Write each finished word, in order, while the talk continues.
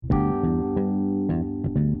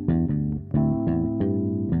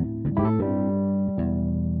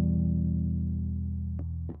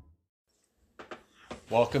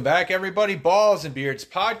Welcome back, everybody. Balls and Beards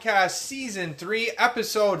Podcast, Season 3,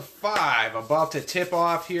 Episode 5. About to tip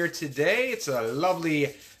off here today. It's a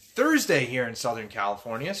lovely Thursday here in Southern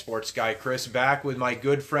California. Sports guy Chris back with my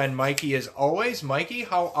good friend Mikey as always. Mikey,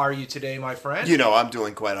 how are you today, my friend? You know, I'm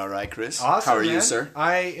doing quite all right, Chris. Awesome, how are man. You, sir?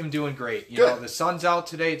 I am doing great. You Good. know, the sun's out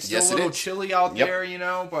today. It's still a little chilly out there, you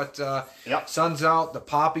know, but sun's out. The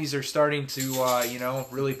poppies are starting to,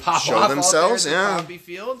 really pop Show off themselves, out there in yeah. the poppy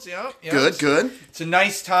fields. Yeah. Good. It's a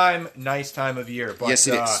nice time of year. But, yes,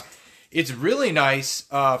 it is. It's really nice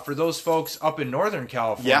for those folks up in Northern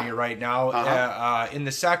California right now, in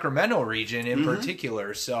the Sacramento region in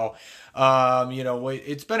particular. So,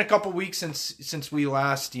 it's been a couple weeks since we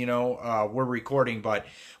last, we're recording, but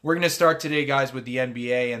we're going to start today, guys, with the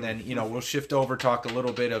NBA, and then, we'll shift over, talk a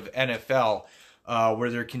little bit of NFL, where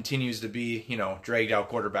there continues to be, dragged out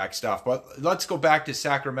quarterback stuff. But let's go back to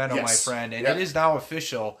Sacramento, my friend, and it is now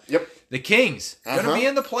official. Yep. The Kings going to be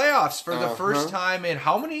in the playoffs for the first time in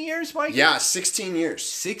how many years, Mike? Yeah, 16 years.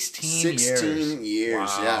 16 years.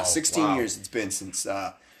 Wow. Yeah, 16 years it's been since, they've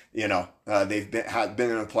been in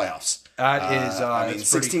the playoffs. That is,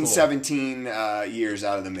 16, cool. 17 years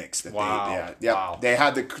out of the mix. That Wow. They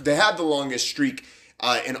had the longest streak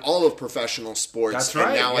in all of professional sports. That's right,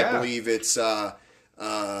 And now yeah. I believe it's, what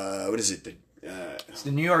is it? It's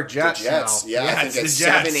the New York Jets. Now. Yeah, I think it's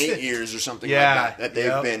 7-8 years or something like that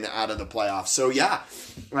they've been out of the playoffs. So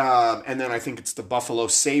and then I think it's the Buffalo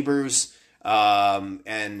Sabres, and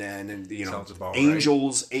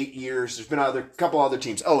Angels 8 years. There's been a couple other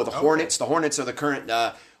teams. Oh, the Hornets. The Hornets are the current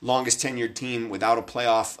longest tenured team without a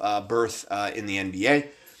playoff berth in the NBA.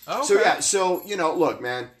 Okay. So look,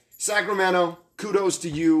 man, Sacramento. Kudos to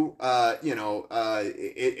you.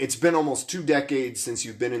 It's been almost 2 decades since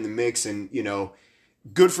you've been in the mix, and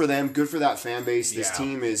good for them. Good for that fan base. This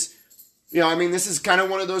team is, this is kind of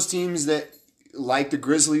one of those teams that, like the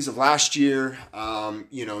Grizzlies of last year,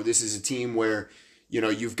 this is a team where,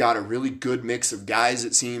 you've got a really good mix of guys.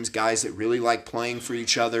 It seems guys that really like playing for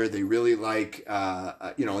each other. They really like,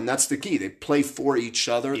 and that's the key. They play for each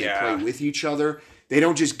other. They play with each other. They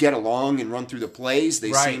don't just get along and run through the plays.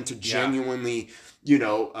 They seem to genuinely,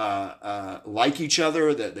 like each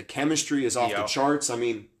other. The chemistry is off the charts. I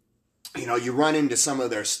mean, you run into some of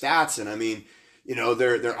their stats, and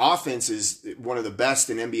their offense is one of the best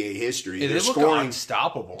in NBA history. They're scoring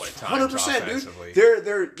unstoppable at times. 100%,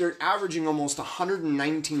 dude. They're averaging almost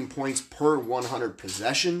 119 points per 100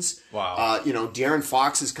 possessions. Wow. De'Aaron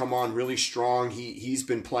Fox has come on really strong. He's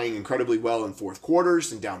been playing incredibly well in fourth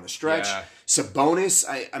quarters and down the stretch. Yeah. Sabonis,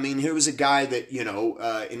 here was a guy that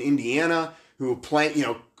in Indiana who played.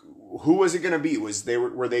 Who was it going to be?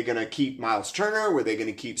 Were they going to keep Miles Turner? Were they going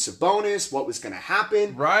to keep Sabonis? What was going to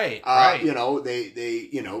happen? Right.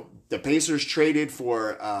 The Pacers traded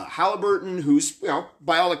for Halliburton, who's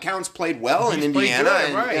by all accounts played well in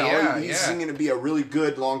Indiana, he's going to be a really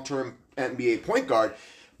good long-term NBA point guard.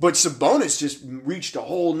 But Sabonis just reached a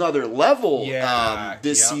whole nother level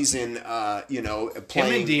this season. Playing him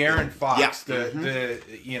and De'Aaron Fox, the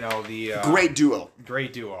great duo.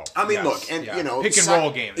 Great duo. Look, and pick and roll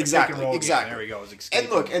game. Exactly. There we go. And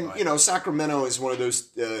look, Sacramento is one of those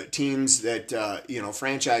teams that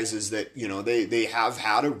franchises that they have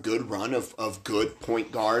had a good run of good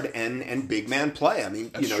point guard and big man play.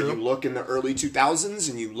 You look in the early 2000s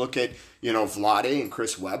and you look at Vlade and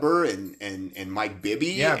Chris Webber and Mike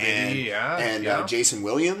Bibby and Jason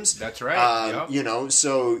Williams. That's right.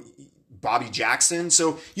 So Bobby Jackson.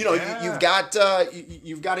 So you've got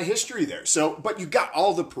a history there. So, but you've got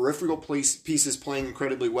all the peripheral pieces playing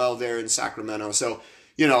incredibly well there in Sacramento. So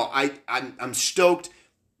I'm stoked.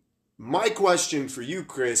 My question for you,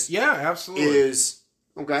 Chris, absolutely, is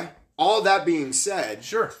okay. All that being said,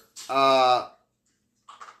 sure. Can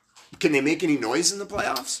they make any noise in the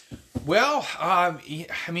playoffs? Well,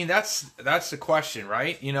 that's the question,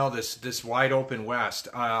 right? This wide open West.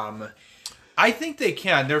 I think they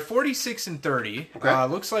can. They're 46-30. Okay.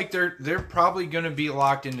 Looks like they're probably going to be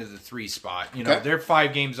locked into the 3 spot. They're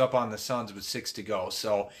 5 games up on the Suns with 6 to go,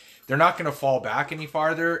 so they're not going to fall back any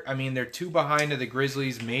farther. They're 2 behind of the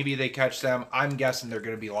Grizzlies. Maybe they catch them. I'm guessing they're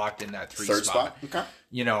going to be locked in that 3 Third spot. Okay.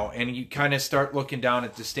 And you kind of start looking down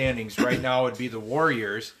at the standings. Right now, it'd be the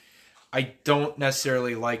Warriors. I don't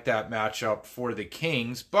necessarily like that matchup for the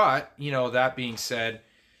Kings, but, that being said,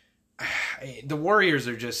 the Warriors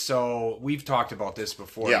are just so, we've talked about this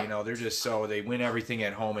before, they're just so, they win everything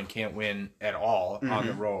at home and can't win at all on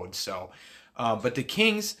the road. So, but the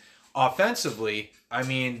Kings, offensively,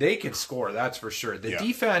 they can score, that's for sure. The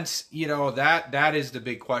defense, that is the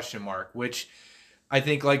big question mark, which I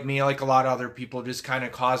think like me, like a lot of other people, just kind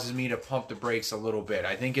of causes me to pump the brakes a little bit.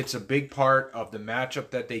 I think it's a big part of the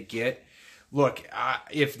matchup that they get. Look,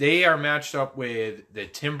 if they are matched up with the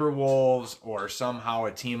Timberwolves or somehow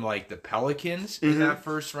a team like the Pelicans in that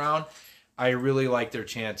first round, I really like their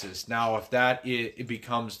chances. Now, if it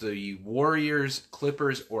becomes the Warriors,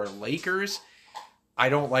 Clippers, or Lakers, I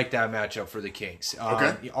don't like that matchup for the Kings.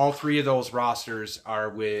 Okay. All three of those rosters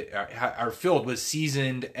are filled with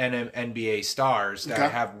seasoned NBA stars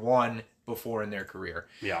that have won before in their career.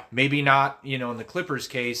 Yeah. Maybe not, in the Clippers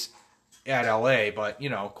case at LA, but,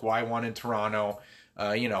 Kawhi won in Toronto.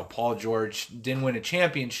 Paul George didn't win a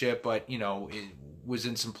championship, but, it was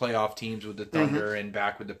in some playoff teams with the Thunder and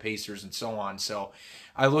back with the Pacers and so on. So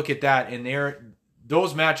I look at that, and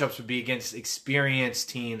those matchups would be against experienced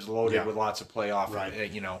teams loaded with lots of playoff,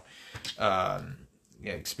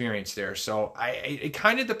 experience there. So it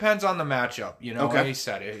kind of depends on the matchup. Like I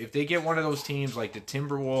said, if they get one of those teams like the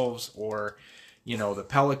Timberwolves or, the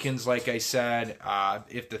Pelicans, like I said,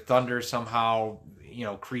 if the Thunder somehow,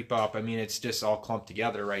 creep up, I mean, it's just all clumped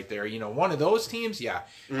together right there. One of those teams,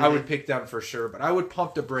 I would pick them for sure, but I would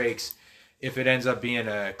pump the brakes if it ends up being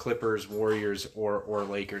a Clippers, Warriors, or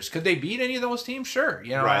Lakers. Could they beat any of those teams? Sure.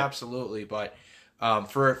 Absolutely. But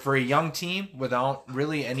for a young team without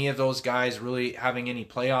really any of those guys really having any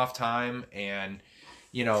playoff time and,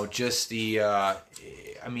 just the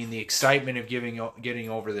excitement of getting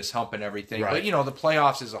over this hump and everything. Right. But, the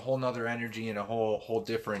playoffs is a whole nother energy and a whole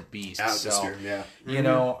different beast. Atmosphere,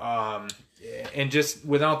 And just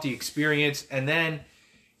without the experience, and then,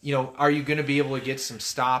 are you going to be able to get some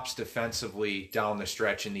stops defensively down the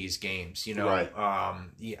stretch in these games? Right.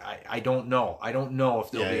 I don't know. I don't know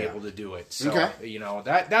if they'll be able to do it. So,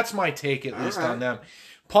 that's my take at least on them.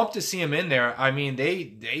 Pumped to see them in there. I mean,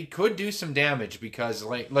 they could do some damage because,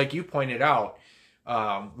 like you pointed out,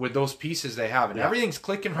 with those pieces they have, and everything's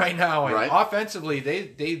clicking right now. And offensively,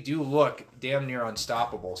 they do look damn near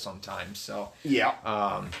unstoppable sometimes. So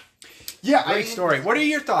great story. What are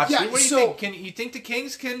your thoughts? Yeah, what do you think? Can you think the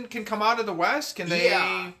Kings can come out of the West? Can they?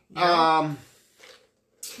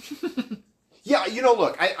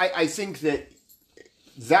 Look, I think that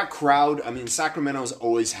crowd. I mean, Sacramento's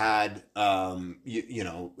always had,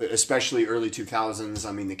 especially early 2000s.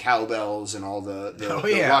 I mean, the cowbells and all the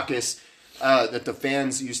ruckus that the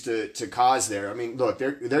fans used to cause there. I mean, look,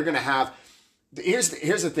 they're going to have. Here's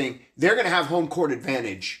the thing. They're going to have home court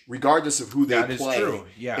advantage regardless of who they play. True.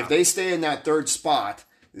 Yeah. If they stay in that third spot,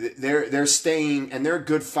 they're staying, and they're a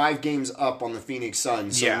good 5 games up on the Phoenix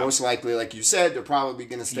Suns. So most likely, like you said, they're probably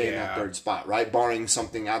going to stay in that third spot, right? Barring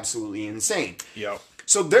something absolutely insane. Yep.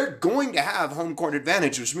 So they're going to have home court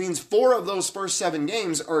advantage, which means 4 of those first 7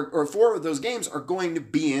 games or 4 of those games are going to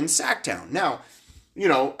be in Sacktown. Now,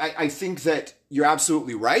 I think that you're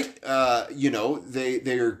absolutely right.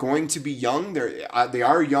 They are going to be young. They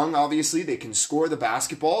are young, obviously. They can score the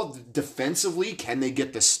basketball. Defensively, can they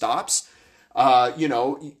get the stops?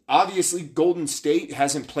 Obviously Golden State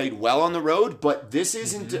hasn't played well on the road, but this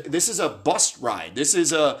isn't. This is a bust ride. This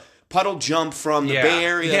is a puddle jump from the Bay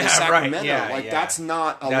Area to Sacramento. That's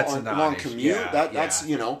not a long commute. That's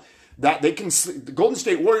that they can. The Golden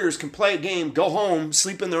State Warriors can play a game, go home,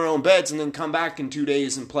 sleep in their own beds, and then come back in 2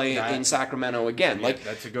 days and play in Sacramento again.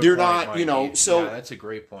 That's a good you're point, not. So that's a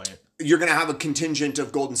great point. You're going to have a contingent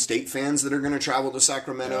of Golden State fans that are going to travel to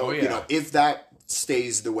Sacramento. If that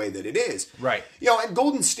stays the way that it is, right? And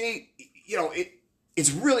Golden State,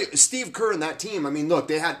 it's really Steve Kerr and that team. I mean, look,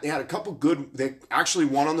 they had a couple good. They actually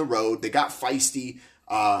won on the road. They got feisty.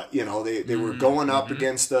 They were going up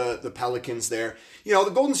against the Pelicans there.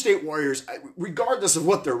 The Golden State Warriors, regardless of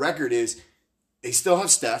what their record is, they still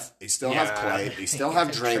have Steph. They still have Clay. They still have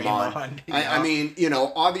Draymond. I mean,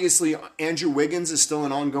 obviously Andrew Wiggins is still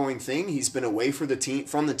an ongoing thing. He's been away from the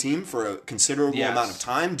team for a considerable amount of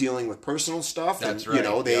time, dealing with personal stuff. That's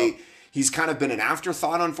right. He's kind of been an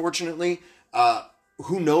afterthought, unfortunately.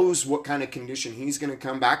 Who knows what kind of condition he's going to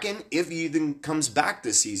come back in, if he even comes back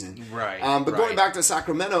this season. Right. But going back to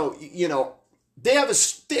Sacramento, they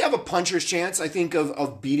have a puncher's chance, I think,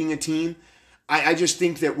 of beating a team. I just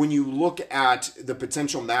think that when you look at the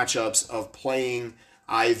potential matchups of playing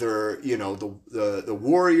either, the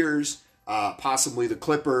Warriors, possibly the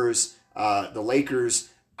Clippers, the Lakers,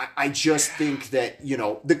 I just think that,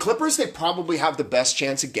 the Clippers, they probably have the best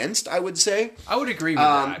chance against, I would say. I would agree with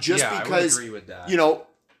that. Just because, I would agree with that.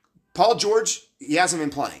 Paul George, he hasn't been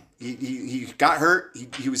playing. He got hurt.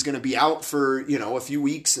 He was going to be out for, a few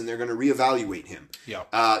weeks, and they're going to reevaluate him. Yeah.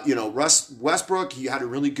 Russ Westbrook, he had a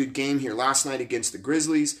really good game here last night against the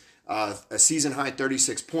Grizzlies. a season high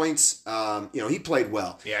 36 points. He played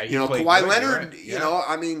well. Yeah, Kawhi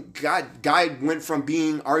Leonard, guy went from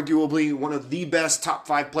being arguably one of the best top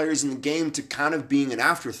 5 players in the game to kind of being an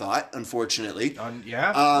afterthought, unfortunately.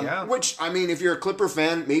 Which, if you're a Clipper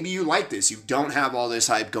fan, maybe you like this. You don't have all this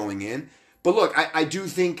hype going in. But look, I do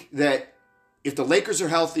think that if the Lakers are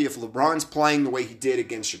healthy, if LeBron's playing the way he did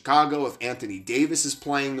against Chicago, if Anthony Davis is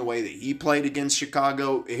playing the way that he played against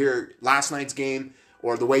Chicago here last night's game,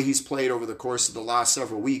 or the way he's played over the course of the last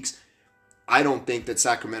several weeks, I don't think that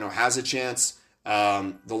Sacramento has a chance.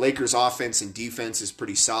 The Lakers' offense and defense is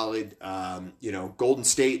pretty solid. Golden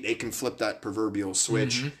State, they can flip that proverbial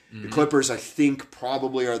switch. The Clippers, I think,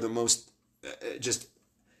 probably are the most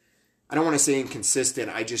I don't want to say inconsistent.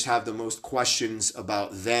 I just have the most questions about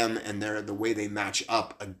them and the way they match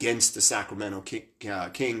up against the Sacramento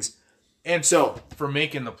Kings. And so, for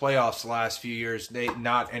making the playoffs the last few years, they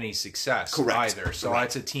not any success either. So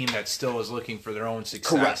that's a team that still is looking for their own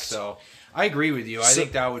success. Correct. So I agree with you. I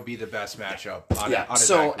think that would be the best matchup.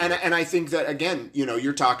 And I think that, again,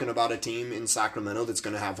 you're talking about a team in Sacramento that's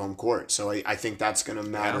going to have home court. So I think that's going to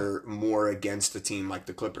matter more against a team like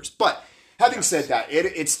the Clippers. But having said that,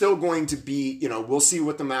 it's still going to be, we'll see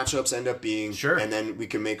what the matchups end up being. Sure. And then we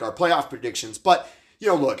can make our playoff predictions. But,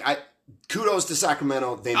 look, kudos to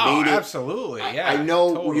Sacramento. They made it. Absolutely. Yeah. I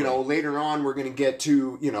know, totally. Later on we're going to get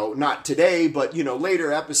to, not today, but,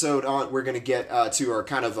 later episode on, we're going to get to our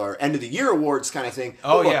kind of our end of the year awards kind of thing.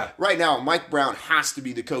 Look, right now, Mike Brown has to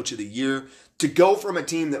be the coach of the year. To go from a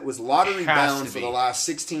team that was lottery bound for the last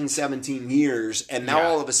 16, 17 years, and now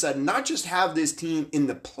all of a sudden not just have this team in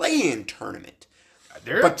the play-in tournament,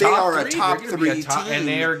 they are a top 3 team, and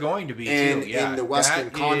they are going to be in the Western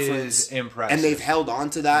Conference. Impressive. And they've held on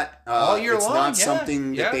to that all year long. It's not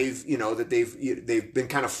something that they've been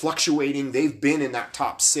kind of fluctuating. They've been in that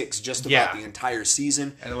top 6 just about the entire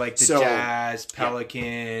season. And like the Jazz,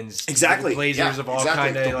 Pelicans, exactly, the Blazers of all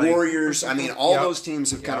kind of the Warriors. All those teams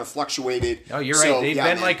have kind of fluctuated. Oh, you're right. They've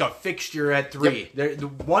been like a fixture at 3. They're the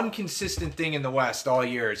one consistent thing in the West all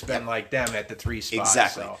year has been like them at the 3 spot.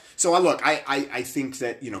 Exactly. So I think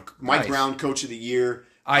that Mike Brown, coach of the year.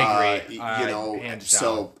 I agree.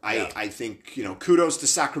 I think kudos to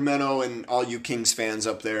Sacramento and all you Kings fans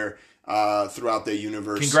up there throughout the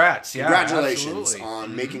universe. Congratulations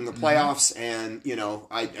on making the playoffs, and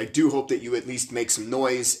I do hope that you at least make some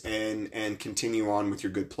noise and continue on with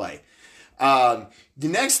your good play. The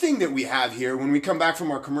next thing that we have here, when we come back from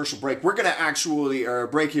our commercial break, we're going to actually, or a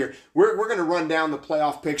break here, we're going to run down the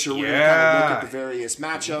playoff picture. We're going to kind of look at the various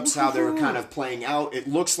matchups, how they're kind of playing out. It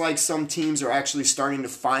looks like some teams are actually starting to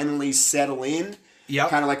finally settle in.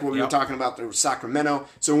 Kind of like what we were talking about with Sacramento.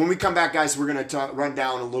 So when we come back, guys, we're going to run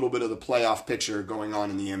down a little bit of the playoff picture going on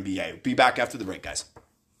in the NBA. Be back after the break, guys.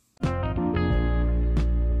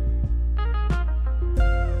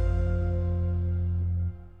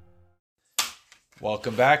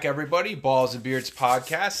 Welcome back, everybody. Balls and Beards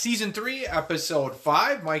Podcast, Season 3, Episode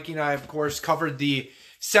 5. Mikey and I, of course, covered the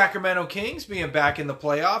Sacramento Kings being back in the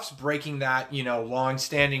playoffs, breaking that,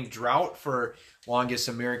 long-standing drought for longest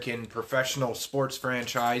American professional sports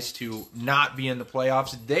franchise to not be in the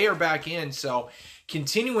playoffs. They are back in, so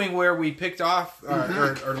continuing where we picked off,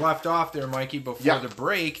 or left off there, Mikey, before the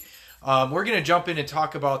break, we're going to jump in and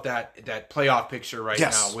talk about that playoff picture right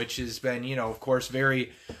now, which has been, of course,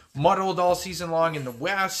 very muddled all season long in the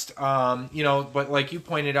West. But like you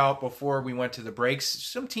pointed out before we went to the breaks,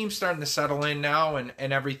 some teams starting to settle in now and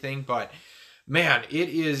everything. But man, it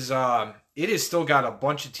is still got a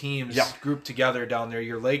bunch of teams grouped together down there.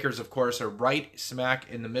 Your Lakers, of course, are right smack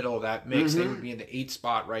in the middle of that mix. They would be in the 8th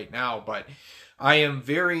spot right now, but I am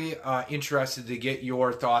very interested to get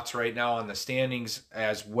your thoughts right now on the standings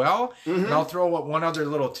as well. And I'll throw one other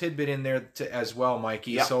little tidbit in there as well,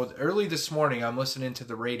 Mikey. So early this morning, I'm listening to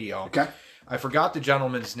the radio. Okay. I forgot the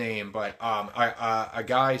gentleman's name, but a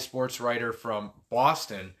guy, sports writer from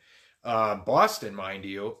Boston, mind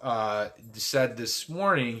you, said this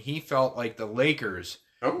morning he felt like the Lakers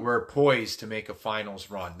were poised to make a finals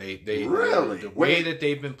run. They really? The way that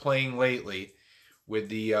they've been playing lately, with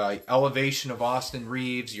the elevation of Austin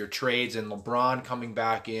Reeves, your trades, and LeBron coming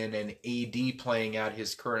back in, and AD playing at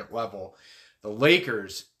his current level, the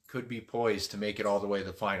Lakers could be poised to make it all the way to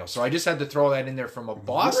the final. So I just had to throw that in there from a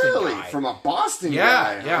Boston guy. From a Boston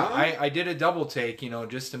guy? Yeah. I did a double take,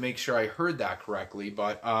 just to make sure I heard that correctly.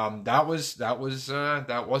 But that was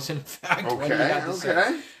in fact what he had to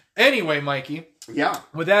say. Anyway, Mikey. Yeah.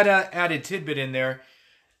 With that added tidbit in there,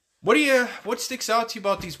 what sticks out to you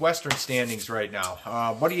about these Western standings right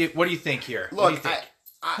now? What do you think here? Look,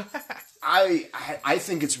 I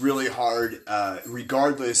think it's really hard,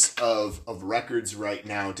 regardless of records right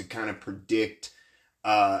now, to kind of predict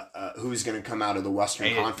who's going to come out of the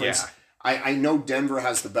Western Conference. Yeah. I know Denver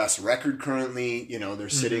has the best record currently. They're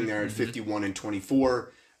sitting there at 51-24.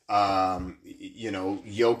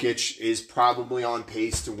 Jokic is probably on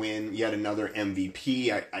pace to win yet another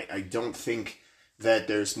MVP. I don't think that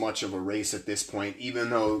there's much of a race at this point,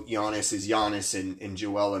 even though Giannis is Giannis and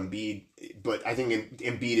Joel Embiid. But I think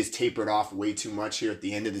Embiid is tapered off way too much here at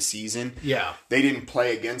the end of the season. Yeah. They didn't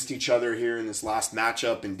play against each other here in this last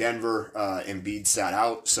matchup in Denver. Embiid sat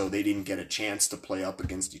out, so they didn't get a chance to play up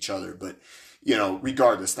against each other. But,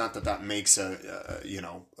 regardless, not that makes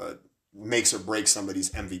makes or breaks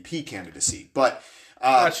somebody's MVP candidacy. But,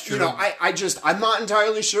 that's true. I'm not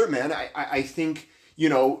entirely sure, man. I think,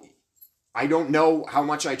 I don't know how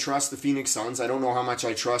much I trust the Phoenix Suns. I don't know how much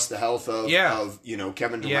I trust the health of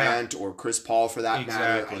Kevin Durant or Chris Paul for that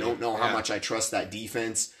matter. I don't know how much I trust that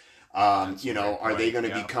defense. Are they going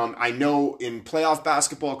to become... I know in playoff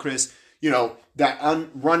basketball, Chris, that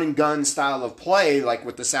run and gun style of play, like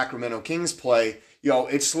what the Sacramento Kings play,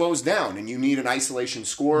 it slows down and you need an isolation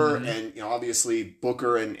scorer. And, obviously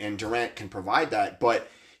Booker and Durant can provide that. But...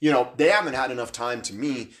 they haven't had enough time to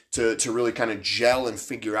me to really kind of gel and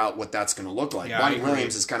figure out what that's going to look like. Monty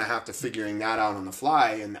Williams is kind of have to figuring that out on the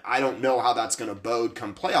fly, and I don't know how that's going to bode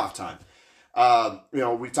come playoff time.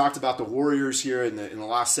 We talked about the Warriors here in the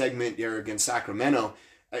last segment here against Sacramento.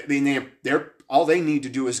 I mean, they're all they need to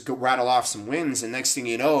do is go rattle off some wins, and next thing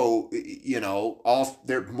you know,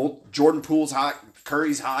 Jordan Poole's hot.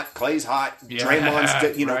 Curry's hot, Clay's hot,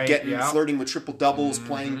 Draymond's flirting with triple doubles,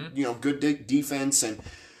 playing good defense, and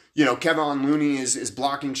Kevin Looney is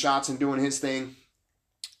blocking shots and doing his thing.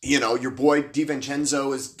 Your boy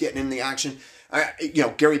DiVincenzo is getting in the action.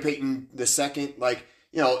 Gary Payton II,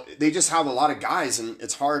 they just have a lot of guys, and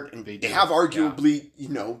it's hard. And they have arguably,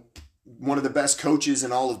 one of the best coaches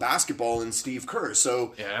in all of basketball in Steve Kerr.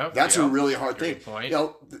 So that's a really hard thing. Point.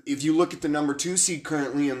 If you look at the number 2 seed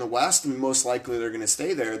currently in the West, and most likely they're going to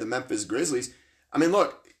stay there, the Memphis Grizzlies. I mean,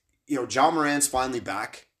 look, John Morant's finally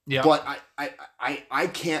back. Yeah. But I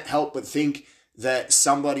can't help but think that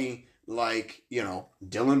somebody like,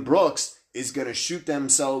 Dylan Brooks is going to shoot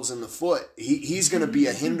themselves in the foot. He's going to be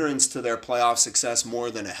a hindrance to their playoff success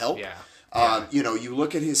more than a help. Yeah. You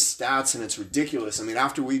look at his stats and it's ridiculous. I mean,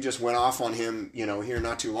 after we just went off on him, here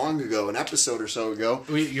not too long ago, an episode or so ago.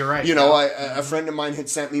 You're right. A friend of mine had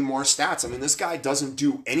sent me more stats. I mean, this guy doesn't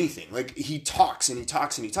do anything. Like, he talks and he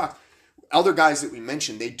talks and he talks. Other guys that we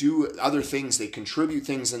mentioned, they do other things. They contribute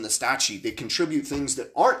things in the stat sheet. They contribute things that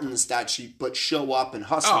aren't in the stat sheet but show up and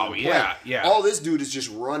hustle and play. Yeah. All this dude is just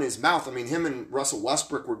run his mouth. I mean, him and Russell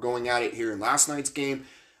Westbrook were going at it here in last night's game.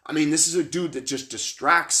 I mean, this is a dude that just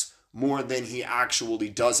distracts more than he actually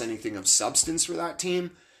does anything of substance for that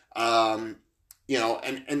team. And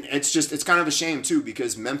it's kind of a shame too,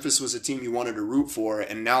 because Memphis was a team you wanted to root for,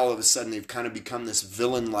 and now all of a sudden they've kind of become this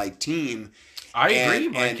villain-like team. I agree,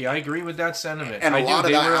 Mikey. I agree with that sentiment. And a lot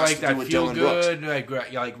of that has to do with Dylan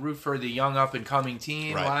Brooks. Like root for the young up-and-coming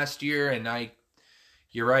team last year, and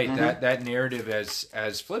you're right. That narrative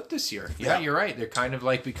has flipped this year. Yeah, you're right. They're kind of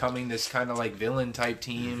like becoming this kind of like villain-type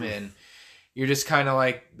team, and you're just kind of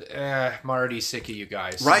like, I'm already sick of you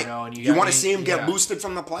guys. Right. And you want to see him get boosted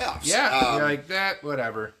from the playoffs. Yeah. You're like, that,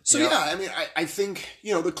 whatever. So, I mean, I think,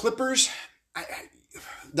 the Clippers,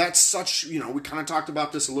 that's such, we kind of talked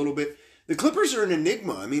about this a little bit. The Clippers are an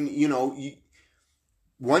enigma. I mean,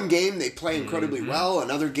 one game they play incredibly well.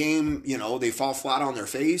 Another game, they fall flat on their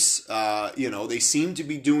face. They seem to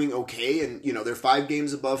be doing okay. And, they're 5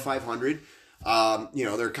 games above 500.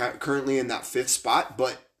 They're currently in that 5th spot.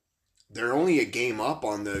 But they're only a game up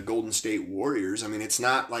on the Golden State Warriors. I mean, it's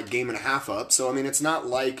not like game and a half up. So, I mean, it's not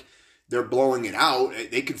like they're blowing it out.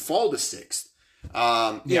 They could fall to 6th.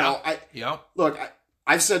 Look,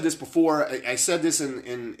 I've said this before. I said this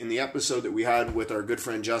in the episode that we had with our good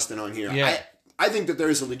friend Justin on here. Yeah. I think that there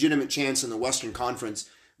is a legitimate chance in the Western Conference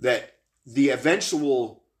that the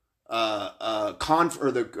eventual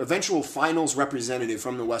the eventual finals representative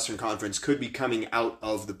from the Western Conference could be coming out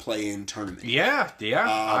of the play-in tournament.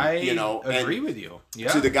 I agree with you.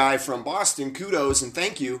 Yeah. To the guy from Boston, kudos and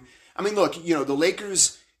thank you. I mean, look, the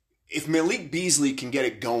Lakers, if Malik Beasley can get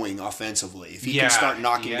it going offensively, if he can start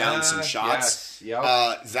knocking down some shots,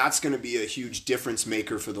 that's going to be a huge difference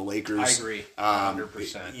maker for the Lakers. I agree,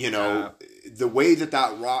 100%. The way that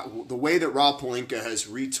Rob Pelinka has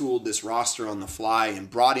retooled this roster on the fly and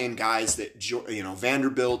brought in guys that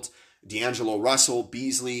Vanderbilt, D'Angelo Russell,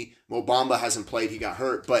 Beasley, Mo Bamba hasn't played; he got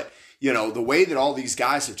hurt, but. The way that all these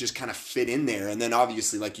guys have just kind of fit in there, and then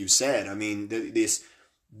obviously, like you said, I mean, this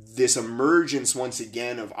this emergence once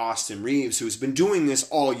again of Austin Reeves, who's been doing this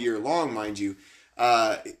all year long, mind you.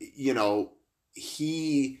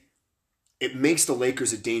 It makes the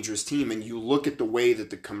Lakers a dangerous team, and you look at the way that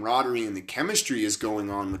the camaraderie and the chemistry is going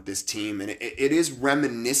on with this team, and it is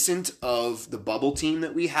reminiscent of the bubble team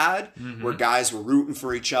that we had, where guys were rooting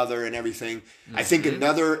for each other and everything. I think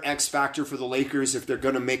another X factor for the Lakers, if they're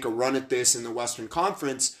going to make a run at this in the Western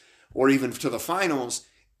Conference or even to the finals,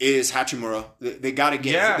 is Hachimura. They got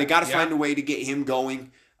to find a way to get him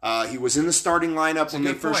going. He was in the starting lineup when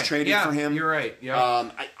they first traded for him. You're right. Yeah.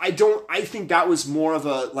 I think that was more of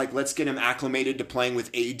a, like, let's get him acclimated to playing with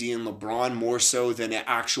AD and LeBron more so than an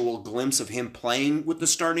actual glimpse of him playing with the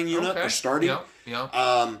starting unit or starting.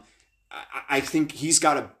 Yeah. I think he's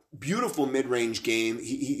got a beautiful mid-range game.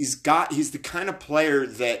 He's the kind of player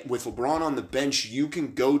that with LeBron on the bench, you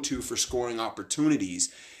can go to for scoring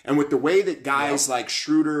opportunities. And with the way that guys like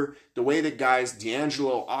Schroeder, the way that guys,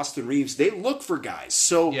 D'Angelo, Austin Reeves, they look for guys.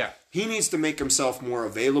 So he needs to make himself more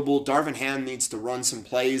available. Darvin Ham needs to run some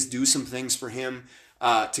plays, do some things for him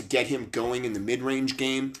to get him going in the mid-range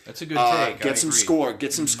game. That's a good take. Get some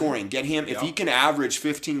scoring. Get him, if he can average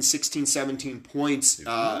 15, 16, 17 points,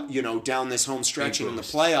 down this home stretch and in the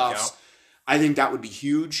playoffs, I think that would be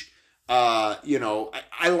huge. I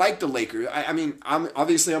like the Lakers. I'm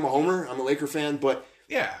a homer. I'm a Laker fan, but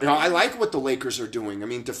I like what the Lakers are doing. I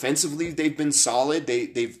mean, defensively, they've been solid.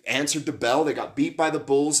 They've answered the bell. They got beat by the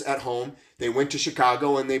Bulls at home. They went to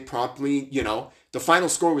Chicago and they promptly, the final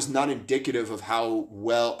score was not indicative of how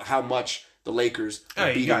much the Lakers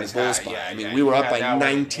were beating the Bulls by. We were up by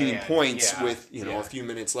 19 points with, a few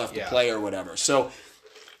minutes left to play or whatever. So,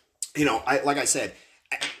 like I said,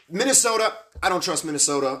 Minnesota, I don't trust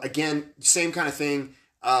Minnesota. Again, same kind of thing.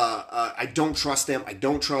 I don't trust them. I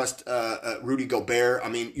don't trust Rudy Gobert.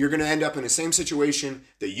 You're going to end up in the same situation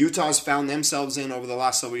that Utah's found themselves in over the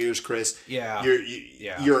last several years, Chris. Yeah. Are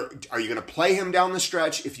you going to play him down the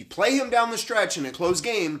stretch? If you play him down the stretch in a close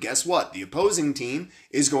game, guess what? The opposing team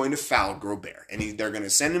is going to foul Gobert, and they're going to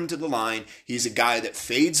send him to the line. He's a guy that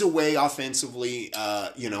fades away offensively, in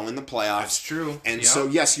the playoffs. That's true. And so,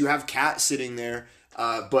 yes, you have Cat sitting there,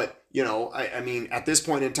 but at this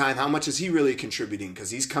point in time, how much is he really contributing? Because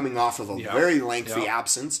he's coming off of a very lengthy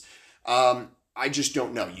absence. I just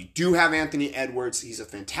don't know. You do have Anthony Edwards. He's a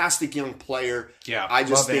fantastic young player. Yeah, I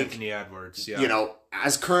just think Anthony Edwards. Yeah.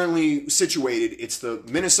 As currently situated, it's the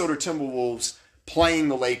Minnesota Timberwolves playing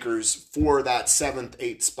the Lakers for that 7th,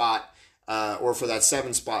 8th spot, or for that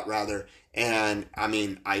 7th spot rather. And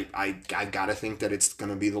I gotta think that it's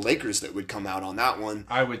gonna be the Lakers that would come out on that one.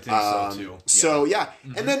 I would think so too. So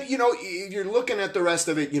and then you're looking at the rest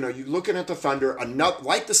of it. You're looking at the Thunder,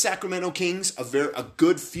 like the Sacramento Kings, a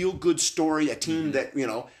good feel good story, a team that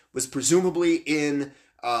was presumably in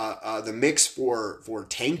the mix for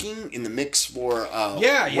tanking, in the mix for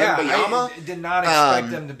Wembanyama. I did not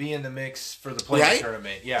expect them to be in the mix for the play-in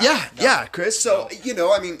tournament. Chris. So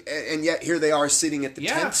and yet here they are sitting at the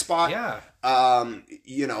 10th spot. Yeah.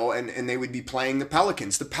 And they would be playing the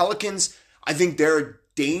Pelicans. The Pelicans, I think they're a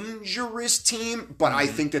dangerous team, but I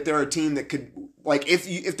think that they're a team that could, like,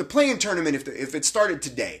 if the play-in tournament, if it started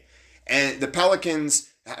today, and the Pelicans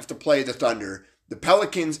have to play the Thunder. The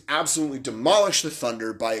Pelicans absolutely demolish the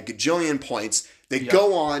Thunder by a gajillion points. They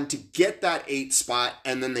go on to get that 8th spot,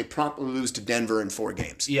 and then they promptly lose to Denver in 4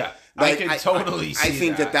 games. Yeah, I could totally see I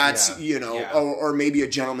think that's Yeah. Or maybe a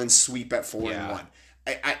gentleman's sweep at 4-1.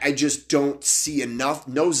 I just don't see enough.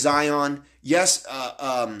 No Zion. Yes,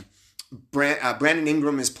 Brandon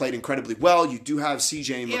Ingram has played incredibly well. You do have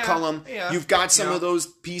CJ McCollum. Yeah. You've got some of those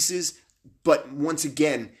pieces, but once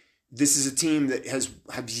again, this is a team that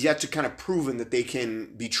have yet to kind of proven that they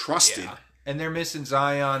can be trusted. Yeah. And they're missing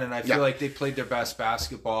Zion, and I feel like they played their best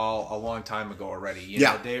basketball a long time ago already.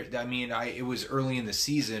 It was early in the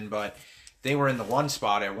season, but they were in the 1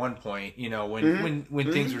 spot at one point,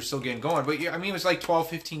 when things were still getting going. But it was like 12,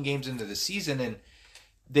 15 games into the season, and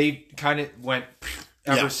they kind of went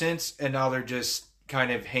ever since, and now they're just kind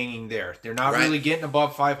of hanging there. They're not really getting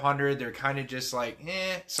above 500. They're kind of just like,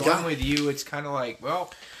 So I'm with you. It's kind of like,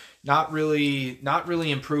 well, not really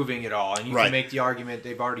improving at all. And you can make the argument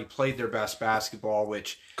they've already played their best basketball,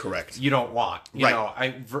 which you don't want.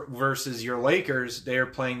 Versus your Lakers, they're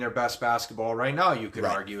playing their best basketball right now, you could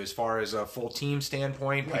argue, as far as a full team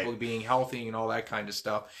standpoint, people being healthy and all that kind of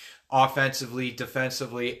stuff. Offensively,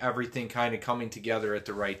 defensively, everything kind of coming together at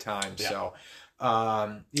the right time. Yeah. So,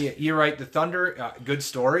 you're right. The Thunder, good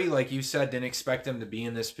story. Like you said, didn't expect them to be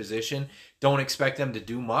in this position. Don't expect them to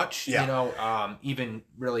do much, even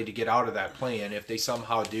really to get out of that play-in. If they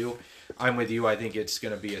somehow do, I'm with you. I think it's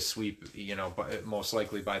going to be a sweep, most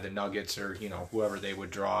likely by the Nuggets or, whoever they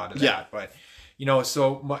would draw out of that. But,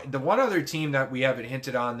 so the one other team that we haven't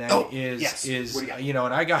hinted on then is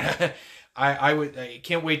and I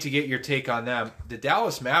can't wait to get your take on them. The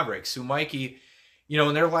Dallas Mavericks, who, Mikey,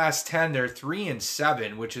 in their last 10, they're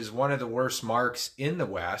 3-7, which is one of the worst marks in the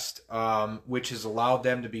West, which has allowed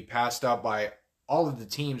them to be passed up by all of the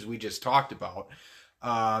teams we just talked about.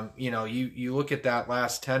 You look at that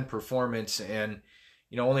last 10 performance, and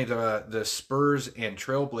only the Spurs and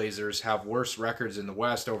Trailblazers have worse records in the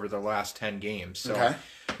West over the last 10 games. So,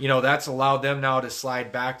 that's allowed them now to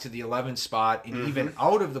slide back to the 11th spot and even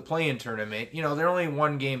out of the play-in tournament. They're only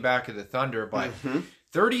one game back of the Thunder, but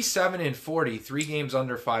 37-40, 3 games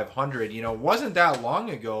under 500. Wasn't that long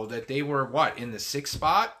ago that they were in the 6th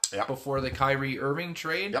spot before the Kyrie Irving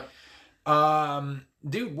trade.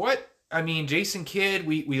 Dude, Jason Kidd,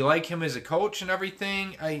 we like him as a coach and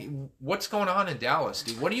everything. What's going on in Dallas,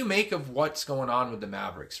 dude? What do you make of what's going on with the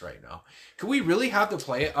Mavericks right now? Could we really have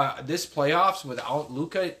this playoffs without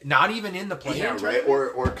Luka, not even in the play-in? Yeah, right.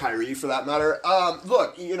 Or Kyrie for that matter.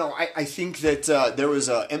 Look, I think that there was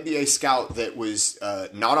an NBA scout that was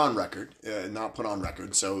not on record, not put on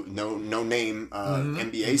record, so no name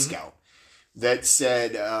NBA scout that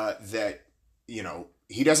said that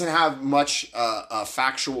he doesn't have much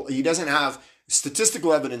he doesn't have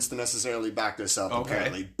statistical evidence to necessarily back this up,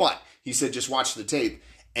 apparently. But he said just watch the tape.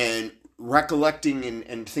 And recollecting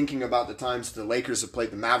and thinking about the times the Lakers have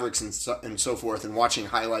played the Mavericks and so forth, and watching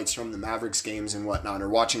highlights from the Mavericks games and whatnot, or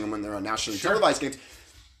watching them when they're on nationally televised games,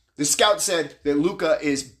 the scout said that Luka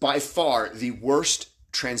is by far the worst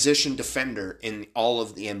transition defender in all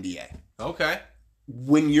of the NBA. Okay.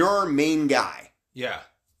 When your main guy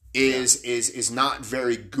is not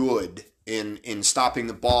very good in stopping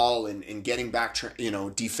the ball and getting back,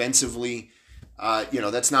 defensively,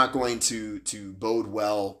 that's not going to bode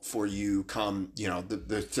well for you come,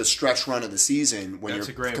 the stretch run of the season when you're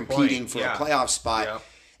competing for a playoff spot. Yeah.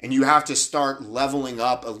 And you have to start leveling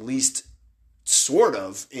up at least sort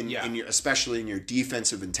of in your, especially in your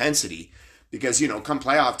defensive intensity. Because, come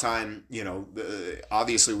playoff time,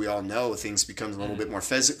 obviously we all know things become a little bit more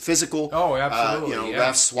physical. Oh, absolutely.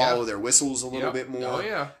 Refs swallow their whistles a little bit more. Oh,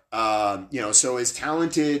 yeah. So as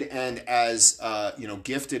talented and as,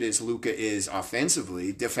 gifted as Luka is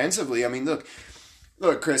offensively, defensively,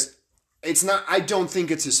 look, Chris, I don't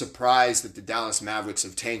think it's a surprise that the Dallas Mavericks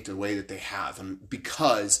have tanked the way that they have. And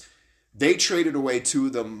because they traded away 2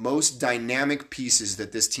 of the most dynamic pieces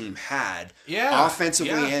that this team had,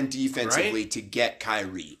 offensively and defensively, to get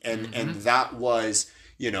Kyrie. And that was,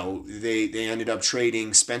 they ended up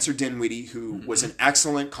trading Spencer Dinwiddie, who was an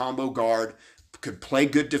excellent combo guard, could play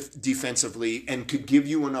good defensively, and could give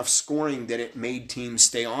you enough scoring that it made teams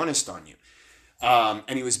stay honest on you.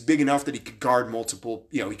 And he was big enough that he could guard multiple,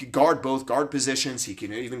 he could guard both guard positions. He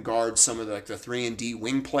could even guard some of the 3-and-D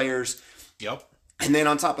wing players. Yep. And then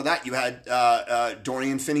on top of that, you had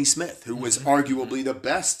Dorian Finney-Smith, who was arguably the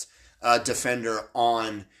best defender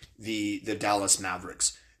on the Dallas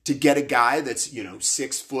Mavericks. To get a guy that's,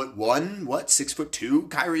 6'1", 6'2",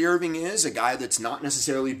 Kyrie Irving is, a guy that's not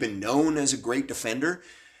necessarily been known as a great defender,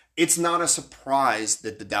 it's not a surprise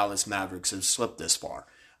that the Dallas Mavericks have slipped this far.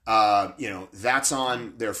 That's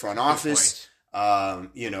on their front office.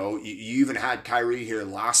 You even had Kyrie here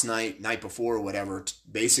last night before, whatever,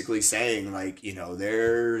 basically saying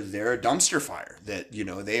they're a dumpster fire, that,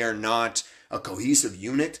 they are not a cohesive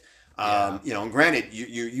unit. And granted,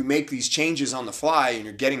 you make these changes on the fly and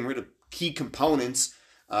you're getting rid of key components,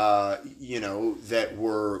 that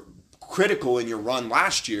were critical in your run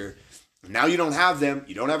last year. Now you don't have them.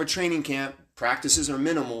 You don't have a training camp. Practices are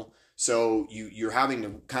minimal. So you're having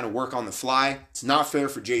to kind of work on the fly. It's not fair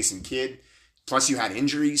for Jason Kidd. Plus, you had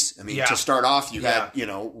injuries. To start off, you had,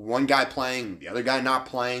 one guy playing, the other guy not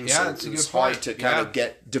playing. Yeah, so it's a good hard point to kind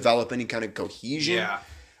of develop any kind of cohesion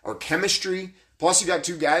or chemistry. Plus, you got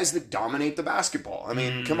 2 guys that dominate the basketball.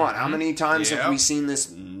 Come on. How many times have we seen this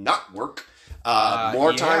not work?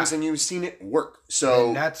 More times than you've seen it work. So,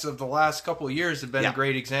 and that's of the last couple of years have been a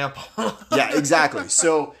great example. Yeah, exactly.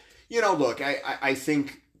 So, look, I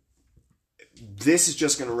think this is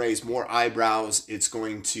just going to raise more eyebrows. It's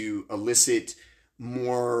going to elicit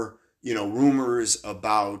more, rumors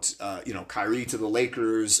about, Kyrie to the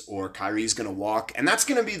Lakers, or Kyrie's going to walk. And that's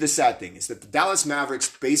going to be the sad thing, is that the Dallas Mavericks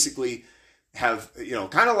basically have,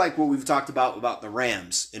 kind of like what we've talked about the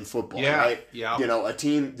Rams in football, right? Yeah. A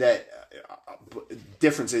team that,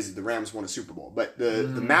 difference is the Rams won a Super Bowl, but the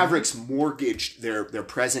Mavericks mortgaged their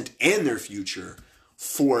present and their future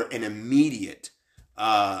for an immediate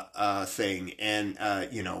thing. And,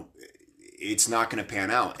 it's not going to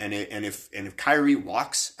pan out. And if Kyrie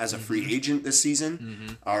walks as a free agent this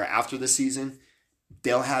season or after the season,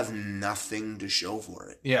 they'll have nothing to show for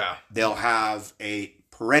it. Yeah. They'll have a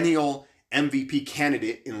perennial MVP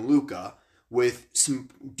candidate in Luka with some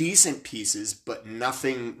decent pieces, but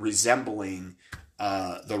nothing resembling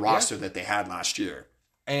the roster that they had last year.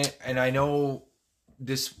 And I know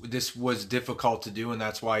this was difficult to do, and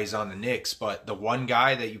that's why he's on the Knicks. But the one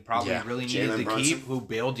guy that you probably really needed to keep, who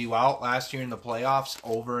bailed you out last year in the playoffs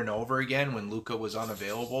over and over again when Luka was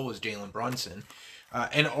unavailable, was Jalen Brunson.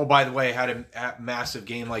 And oh, by the way, had a massive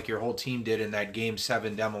game like your whole team did in that Game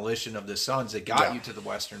 7 demolition of the Suns that got you to the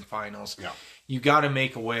Western Finals. Yeah. You got to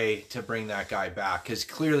make a way to bring that guy back because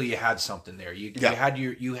clearly you had something there. You had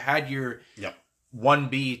your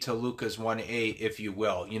 1B to Luka's 1A, if you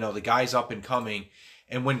will. You know, the guy's up and coming.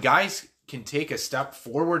 And when guys can take a step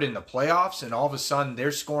forward in the playoffs and all of a sudden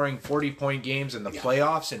they're scoring 40-point games in the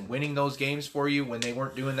playoffs and winning those games for you when they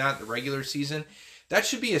weren't doing that in the regular season, that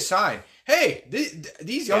should be a sign. Hey,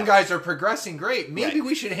 these young guys are progressing great. Maybe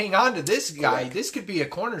we should hang on to this guy. Correct. This could be a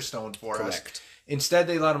cornerstone for us. Instead,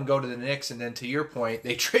 they let him go to the Knicks, and then to your point,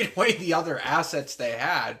 they trade away the other assets they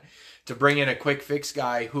had to bring in a quick fix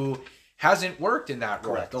guy who hasn't worked in that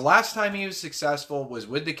role. The last time he was successful was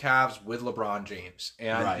with the Cavs with LeBron James,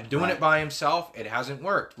 and doing it by himself, it hasn't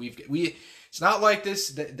worked. It's not like this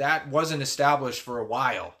that wasn't established for a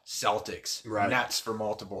while. Celtics, Nets for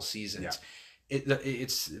multiple seasons.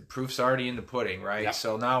 It's proof's already in the pudding, right? Yeah.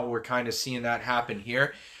 So now we're kind of seeing that happen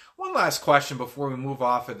here. One last question before we move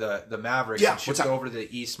off of the Mavericks and shift over to the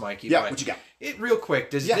East, Mikey. Yeah, what you got? Real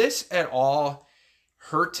quick, does this at all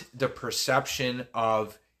hurt the perception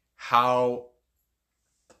of how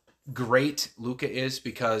great Luka is?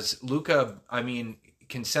 Because Luka, I mean,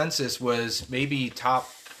 consensus was maybe top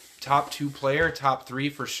 2 player, top 3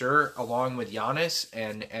 for sure, along with Giannis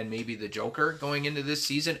and maybe the Joker going into this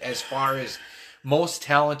season as far as most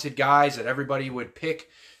talented guys that everybody would pick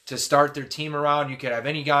to start their team around. You could have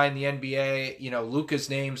any guy in the NBA. You know, Luka's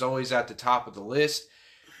name's always at the top of the list.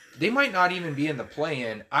 They might not even be in the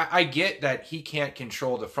play-in. I get that he can't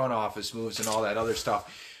control the front office moves and all that other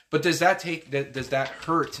stuff. But does that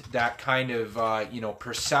hurt that kind of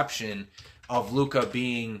perception of Luka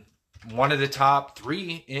being one of the top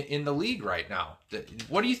 3 in the league right now?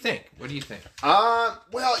 What do you think? Well,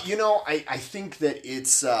 I think that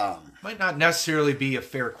it's might not necessarily be a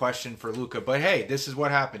fair question for Luka, but hey, this is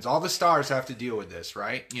what happens. All the stars have to deal with this,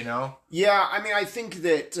 right? Yeah, I mean, I think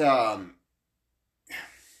that I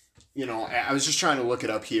was just trying to look it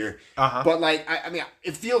up here, but I mean,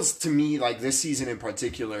 it feels to me like this season in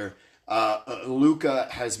particular, Luka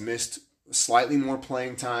has missed slightly more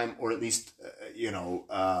playing time, or at least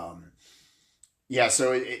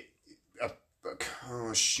So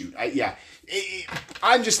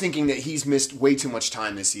I'm just thinking that he's missed way too much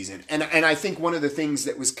time this season, and I think one of the things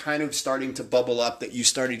that was kind of starting to bubble up that you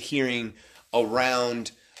started hearing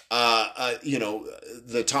around,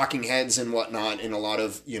 the talking heads and whatnot, in a lot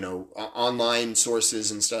of online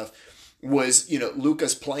sources and stuff, was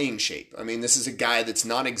Luka's playing shape. I mean, this is a guy that's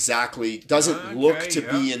not exactly doesn't look to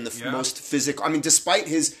be in the most physical. I mean, despite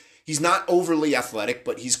he's not overly athletic,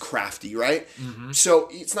 but he's crafty, right? Mm-hmm. So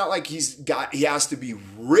it's not like he has to be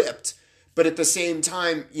ripped, but at the same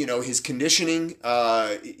time, his conditioning,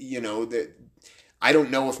 that I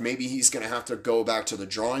don't know if maybe he's going to have to go back to the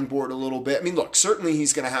drawing board a little bit. I mean, look, certainly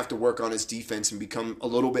he's going to have to work on his defense and become a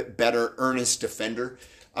little bit better, earnest defender.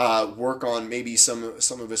 Work on maybe some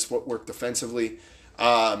of his footwork defensively.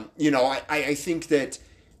 I think that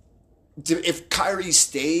if Kyrie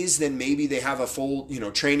stays, then maybe they have a full,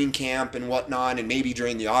 training camp and whatnot, and maybe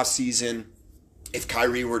during the off season, if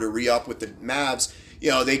Kyrie were to re-up with the Mavs,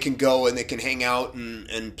 they can go and they can hang out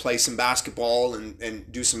and play some basketball and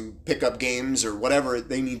do some pickup games or whatever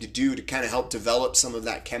they need to do to kind of help develop some of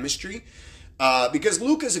that chemistry. Because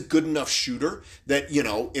Luka's a good enough shooter that,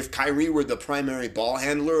 if Kyrie were the primary ball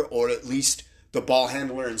handler, or at least the ball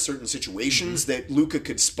handler in certain situations, that Luka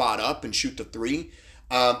could spot up and shoot the 3.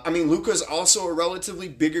 Luka's also a relatively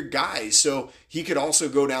bigger guy, so he could also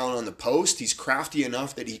go down on the post. He's crafty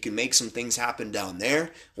enough that he can make some things happen down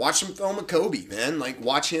there. Watch him film a Kobe, man.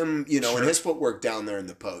 Watch him, and his footwork down there in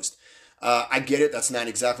the post. I get it. That's not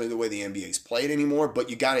exactly the way the NBA's played anymore, but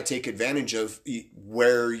you got to take advantage of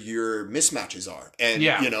where your mismatches are. And,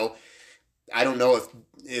 I don't know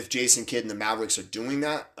if Jason Kidd and the Mavericks are doing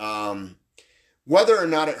that. Whether or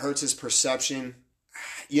not it hurts his perception,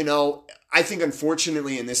 I think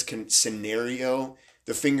unfortunately in this scenario,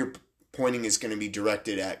 the finger pointing is going to be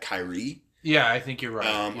directed at Kyrie. Yeah, I think you're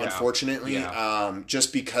right. Unfortunately,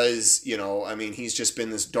 just because, I mean, he's just been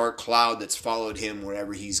this dark cloud that's followed him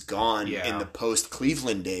wherever he's gone in the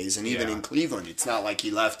post-Cleveland days. And even in Cleveland, it's not like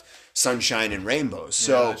he left sunshine and rainbows.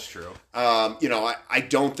 So, that's true. I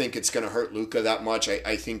don't think it's going to hurt Luka that much.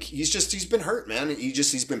 I think he's been hurt, man.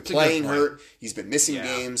 He's been playing hurt. He's been missing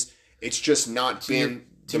games. It's just not been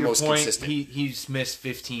the most consistent. He's missed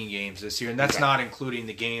 15 games this year, and that's not including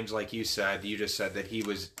the games like you said. You just said that he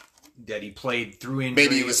played through injury.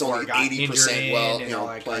 Maybe he was only 80% and all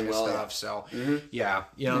that playing kind of well. stuff. So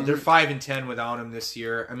they're 5-10 without him this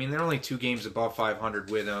year. I mean, they're only 2 games above 500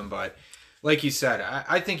 with him, but like you said,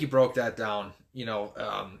 I think he broke that down,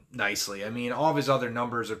 nicely. I mean, all of his other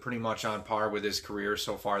numbers are pretty much on par with his career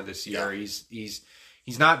so far this year. Yeah.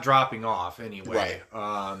 He's not dropping off anyway. Right.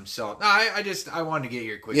 I wanted to get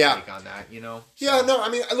your quick take on that, So. Yeah, no, I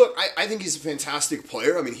mean, look, I think he's a fantastic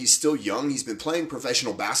player. I mean, he's still young. He's been playing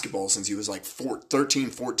professional basketball since he was like 13,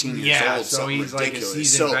 14 years old. So he's ridiculous. Like a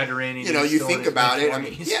seasoned veteran. You think about it. I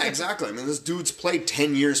mean, yeah, exactly. I mean, this dude's played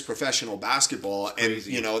 10 years professional basketball. And,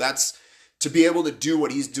 that's to be able to do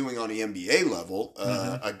what he's doing on the NBA level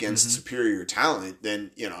against superior talent, then,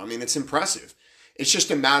 it's impressive. It's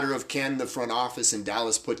just a matter of can the front office in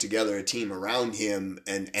Dallas put together a team around him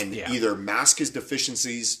and either mask his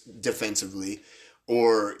deficiencies defensively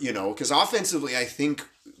or, because offensively, I think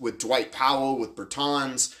with Dwight Powell, with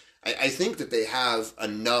Bertans, I think that they have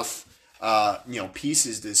enough,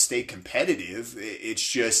 pieces to stay competitive. It's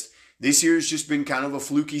just, this year's just been kind of a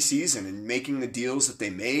fluky season, and making the deals that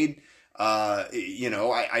they made,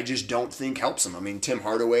 I just don't think helps them. I mean, Tim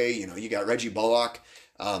Hardaway, you got Reggie Bullock.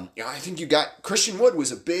 I think you got Christian Wood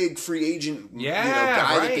was a big free agent,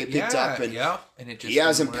 guy that they picked up, and he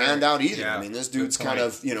hasn't panned out either. I mean, this dude's kind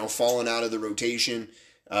of fallen out of the rotation.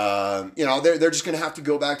 They're just going to have to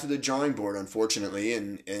go back to the drawing board, unfortunately.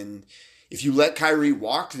 And if you let Kyrie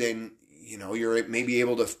walk, then you're maybe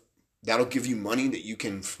able to. That'll give you money that you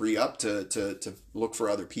can free up to look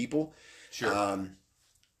for other people. Sure.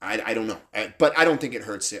 I don't know, but I don't think it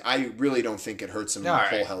hurts it. I really don't think it hurts him a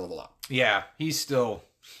whole hell of a lot. Yeah, he's still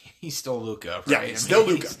Luka, right? Yeah, he's still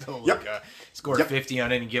Luka. Luka. Scored 50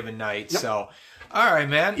 on any given night. Yep. So, all right,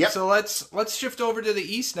 man. Yep. So let's shift over to the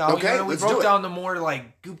East now. Okay, we broke down the more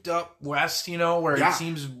like gooped up West, where it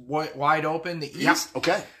seems wide open. The East,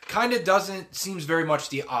 kind of seems very much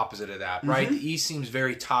the opposite of that, right? The East seems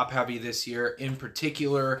very top heavy this year. In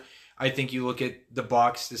particular, I think you look at the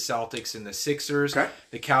Bucks, the Celtics, and the Sixers. Okay.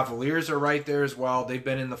 The Cavaliers are right there as well. They've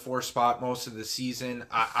been in the 4th spot most of the season.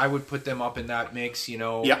 I would put them up in that mix.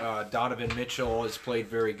 Donovan Mitchell has played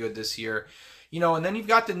very good this year. And then you've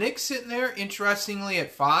got the Knicks sitting there, interestingly,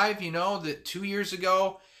 at 5. That 2 years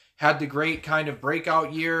ago had the great kind of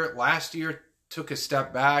breakout year. Last year took a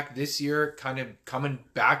step back. This year kind of coming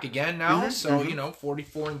back again now.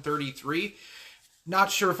 44-33.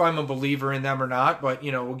 Not sure if I'm a believer in them or not, but,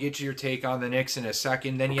 we'll get you your take on the Knicks in a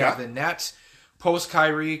second. Then you have the Nets,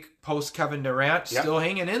 post-Kyrie, post-Kevin Durant, still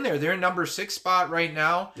hanging in there. They're in number 6 spot right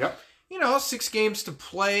now. Yep. 6 games to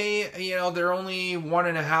play. They're only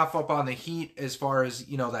 1.5 up on the Heat as far as,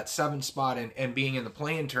 that 7 spot and being in the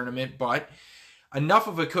play-in tournament. But enough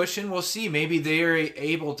of a cushion. We'll see. Maybe they're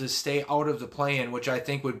able to stay out of the play-in, which I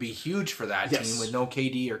think would be huge for that team with no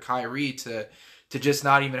KD or Kyrie to just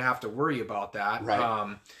not even have to worry about that.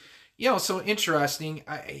 Right. So interesting.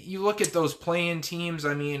 You look at those play-in teams.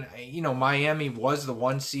 I mean, Miami was the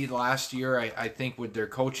 1 seed last year, I think, with their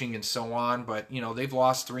coaching and so on. But, they've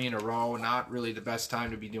lost 3 in a row. Not really the best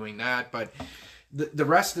time to be doing that. But the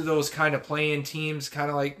rest of those kind of play-in teams, kind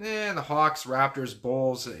of like, the Hawks, Raptors,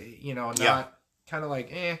 Bulls, not... kind of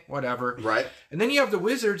like, whatever. Right. And then you have the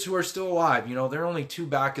Wizards who are still alive. They're only 2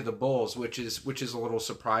 back of the Bulls, which is a little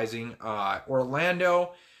surprising.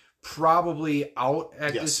 Orlando probably out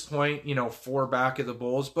at this point, 4 back of the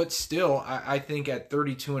Bulls, but still, I think at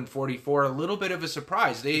 32-44, a little bit of a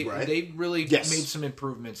surprise. They really made some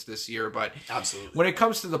improvements this year, but absolutely, when it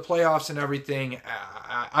comes to the playoffs and everything,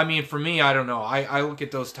 I mean, for me, I don't know. I look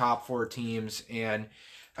at those top 4 teams and.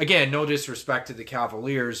 Again, no disrespect to the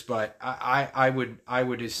Cavaliers, but I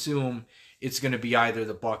would assume it's going to be either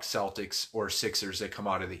the Bucks, Celtics, or Sixers that come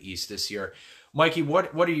out of the East this year. Mikey,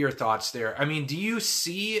 what are your thoughts there? I mean, do you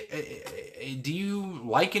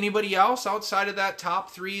like anybody else outside of that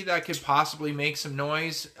top 3 that could possibly make some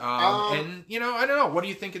noise? And, I don't know. What do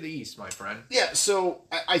you think of the East, my friend? Yeah, so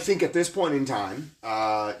I think at this point in time,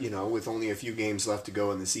 with only a few games left to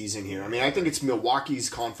go in the season here, I mean, I think it's Milwaukee's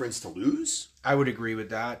conference to lose. I would agree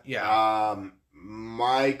with that, yeah.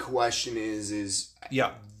 My question is as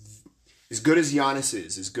good as Giannis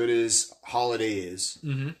is, as good as Holiday is,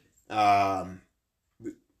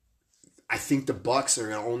 I think the Bucks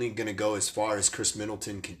are only going to go as far as Chris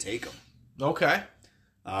Middleton can take them. Okay.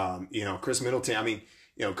 Chris Middleton. I mean,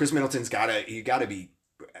 Chris Middleton's got to be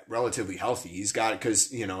relatively healthy. He's got, because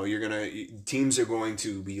teams are going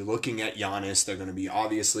to be looking at Giannis. They're going to be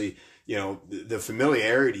obviously, the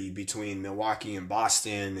familiarity between Milwaukee and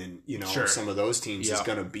Boston and sure. some of those teams is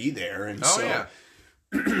going to be there. And I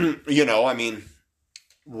mean,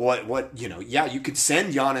 you could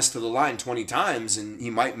send Giannis to the line 20 times and he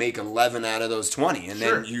might make 11 out of those 20, and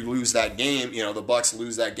sure. then you lose that game. The Bucks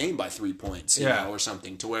lose that game by 3 points, or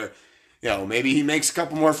something, to where maybe he makes a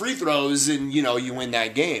couple more free throws and you win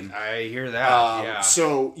that game. I hear that.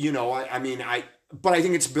 So but I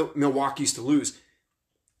think it's Milwaukee's to lose.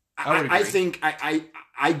 I think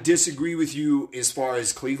I disagree with you as far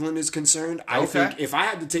as Cleveland is concerned. I think if I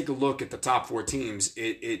had to take a look at the top 4 teams,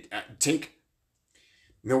 take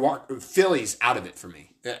Milwaukee, Philly's out of it for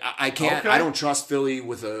me. I can't. I don't trust Philly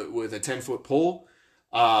with a 10-foot pole.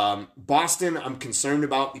 Boston, I'm concerned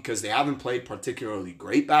about because they haven't played particularly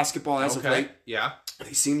great basketball as of late. Yeah,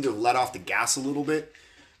 they seem to have let off the gas a little bit.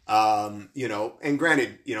 And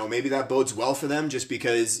granted, maybe that bodes well for them just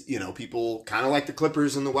because, people kind of like the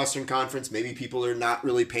Clippers in the Western Conference. Maybe people are not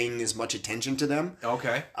really paying as much attention to them.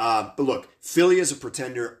 Okay. But look, Philly is a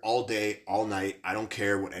pretender all day, all night. I don't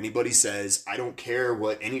care what anybody says. I don't care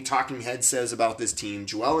what any talking head says about this team.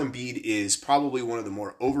 Joel Embiid is probably one of the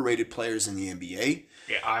more overrated players in the NBA.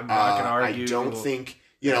 Yeah, I'm not going to argue. I don't think,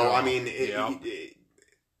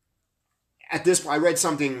 at this point, I read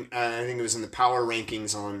something, I think it was in the power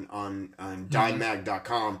rankings on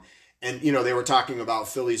DimeMag.com, and, they were talking about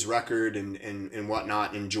Philly's record and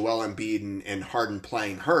whatnot, and Joel Embiid and Harden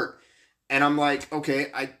playing hurt. And I'm like, okay,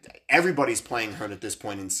 everybody's playing hurt at this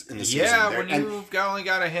point in the season. Yeah, when you've only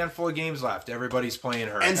got a handful of games left, everybody's playing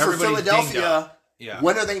hurt. And for Philadelphia,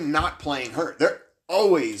 when are they not playing hurt? They're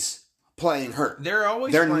always playing hurt. They're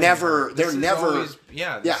always They're playing never, hurt. They're never.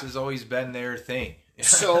 This has always been their thing.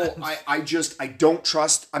 So I don't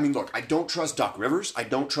trust. I mean, look, I don't trust Doc Rivers. I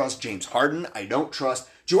don't trust James Harden. I don't trust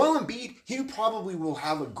Joel Embiid. He probably will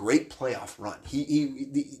have a great playoff run.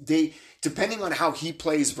 They depending on how he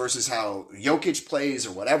plays versus how Jokic plays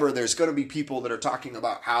or whatever. There's going to be people that are talking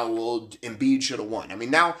about how Embiid should have won. I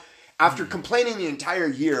mean, now after complaining the entire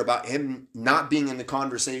year about him not being in the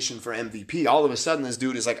conversation for MVP, all of a sudden this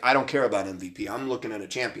dude is like, I don't care about MVP. I'm looking at a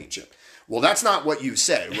championship. Well, that's not what you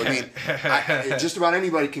said. I mean, just about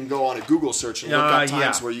anybody can go on a Google search and look up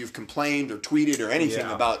times where you've complained or tweeted or anything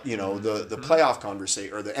about, the playoff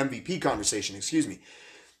conversation or the MVP conversation, excuse me.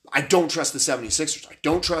 I don't trust the 76ers. I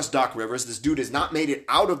don't trust Doc Rivers. This dude has not made it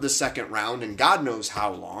out of the second round in God knows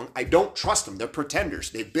how long. I don't trust them. They're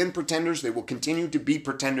pretenders. They've been pretenders. They will continue to be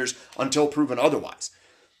pretenders until proven otherwise.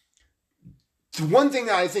 The one thing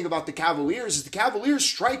that I think about the Cavaliers is the Cavaliers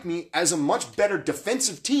strike me as a much better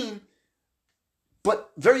defensive team,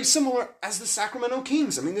 but very similar as the Sacramento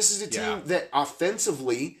Kings. I mean, this is a team that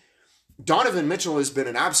offensively, Donovan Mitchell has been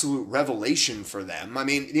an absolute revelation for them. I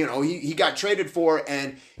mean, he got traded for,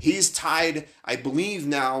 and he's tied, I believe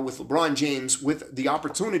now, with LeBron James, with the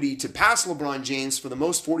opportunity to pass LeBron James for the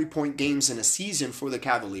most 40-point games in a season for the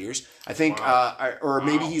Cavaliers. I think,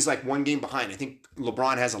 maybe he's like one game behind. I think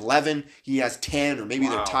LeBron has 11, he has 10, or maybe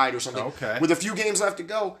they're tied or something. Okay. With a few games left to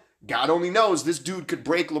go, God only knows this dude could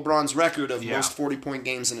break LeBron's record of most 40-point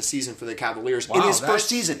games in a season for the Cavaliers in his first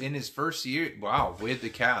season. In his first year, with the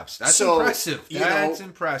Caps. That's impressive. That's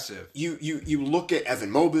impressive. You look at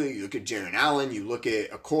Evan Mobley, you look at Jaren Allen, you look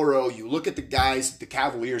at Okoro, you look at the guys the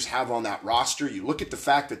Cavaliers have on that roster, you look at the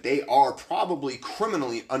fact that they are probably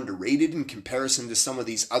criminally underrated in comparison to some of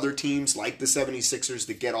these other teams like the 76ers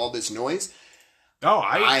that get all this noise. Oh,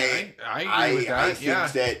 I agree with that. I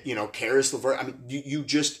think that, Karis LeVert, I mean, you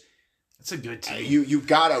just... It's a good team. You've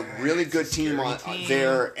got a really good team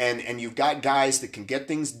there, and you've got guys that can get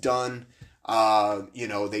things done.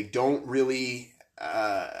 They don't really,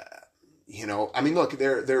 I mean, look,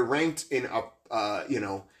 they're ranked in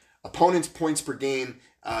opponents' points per game.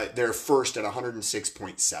 They're first at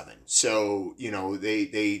 106.7. So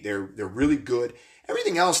they're really good.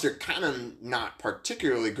 Everything else, they're kind of not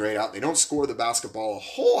particularly great out. They don't score the basketball a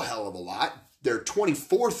whole hell of a lot. They're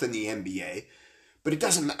 24th in the NBA. But it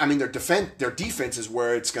doesn't. I mean, their defense is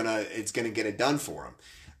where it's gonna get it done for them.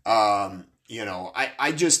 I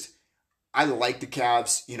like the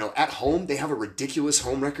Cavs. At home they have a ridiculous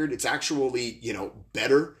home record. It's actually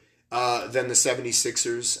better than the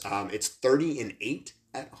 76ers. It's 30-8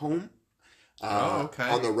 at home.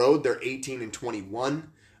 On the road they're 18-21.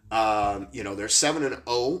 They're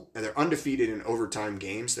 7-0 and they're undefeated in overtime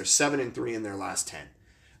games. They're 7-3 in their last 10.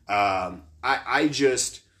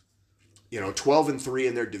 12-3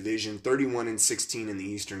 in their division, 31-16 in the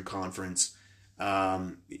Eastern Conference. I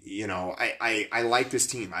like this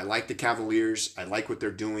team. I like the Cavaliers. I like what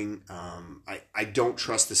they're doing. I don't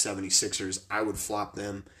trust the 76ers. I would flop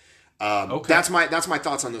them. Okay. That's my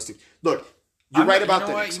thoughts on those teams. Look, you're right about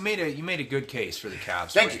that. You made a good case for the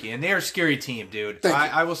Cavs, Thank you. And they're a scary team, dude. Thank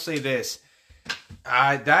you. I will say this.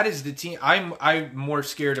 That is the team. I'm more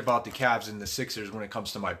scared about the Cavs than the Sixers when it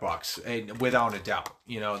comes to my Bucks, without a doubt.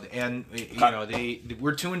 We're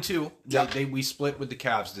 2-2. Yep. We split with the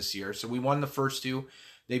Cavs this year, so we won the first two.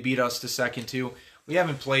 They beat us the second two. We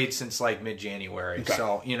haven't played since like mid-January, okay.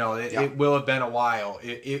 So it will have been a while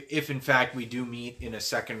if in fact we do meet in a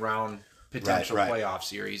second round potential playoff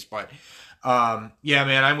series, but. Yeah,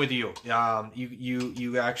 man, I'm with you.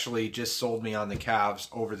 You actually just sold me on the Cavs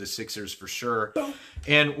over the Sixers for sure.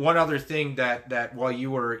 And one other thing that while you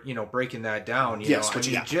were breaking that down,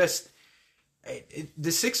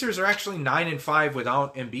 the Sixers are actually 9-5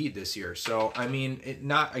 without Embiid this year. So I mean,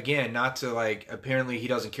 not to like apparently he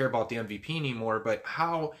doesn't care about the MVP anymore, but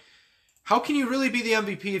how can you really be the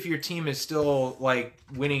MVP if your team is still like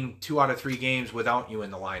winning 2 out of 3 games without you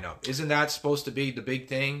in the lineup? Isn't that supposed to be the big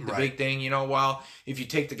thing? The big thing, well, if you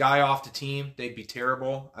take the guy off the team, they'd be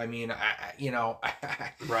terrible. I mean,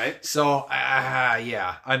 right. So,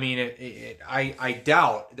 yeah. I mean, I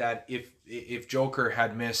doubt that if Joker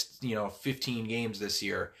had missed 15 games this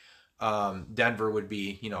year, Denver would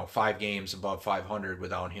be 5 games above 500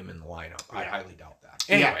 without him in the lineup. Yeah. I highly doubt that.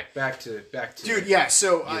 Anyway, back to dude. Yeah,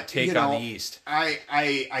 so your take on the East. I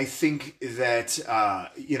think that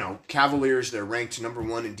Cavaliers, they're ranked number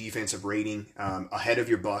 1 in defensive rating, ahead of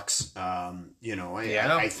your Bucks. I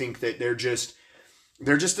think that they're just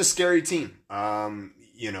a scary team.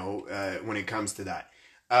 When it comes to that,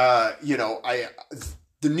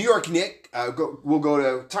 the New York Knicks, we'll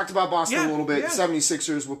go to talked about Boston a little bit. Yeah.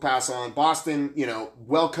 76ers will pass on. Boston,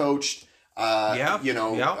 well coached.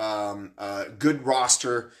 Good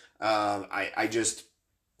roster.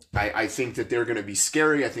 I think that they're going to be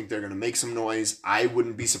scary. I think they're going to make some noise. I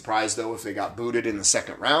wouldn't be surprised though if they got booted in the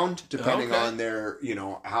second round, depending on their,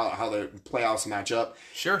 how the playoffs match up.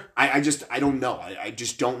 Sure. I don't know. I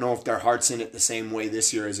just don't know if their heart's in it the same way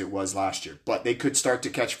this year as it was last year. But they could start to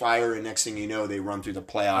catch fire, and next thing you know, they run through the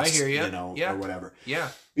playoffs. I hear you. Or whatever. Yeah.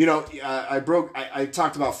 I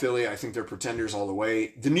talked about Philly. I think they're pretenders all the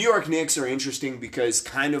way. The New York Knicks are interesting because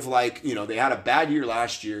kind of like, they had a bad year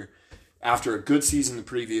last year after a good season the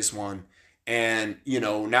previous one. And,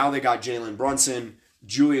 now they got Jalen Brunson.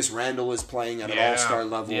 Julius Randle is playing at an all-star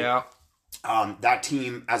level. Yeah. That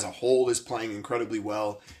team as a whole is playing incredibly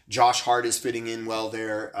well. Josh Hart is fitting in well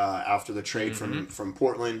there after the trade from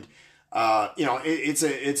Portland. I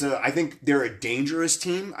think they're a dangerous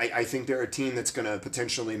team. I think they're a team that's going to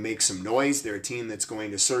potentially make some noise. They're a team that's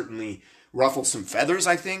going to certainly ruffle some feathers,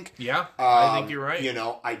 I think. Yeah, I think you're right.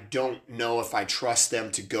 I don't know if I trust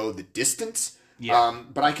them to go the distance. Yeah.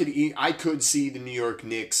 But I could see the New York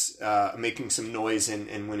Knicks making some noise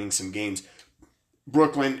and winning some games.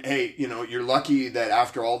 Brooklyn, hey, you're lucky that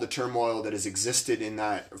after all the turmoil that has existed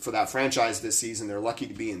for that franchise this season, they're lucky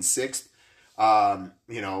to be in 6th.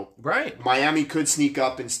 Right. Miami could sneak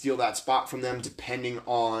up and steal that spot from them depending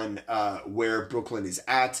on where Brooklyn is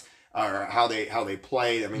at or how they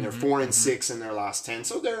play. I mean, they're 4-6 in their last 10,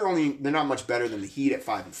 so they're not much better than the Heat at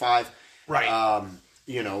 5-5. Right.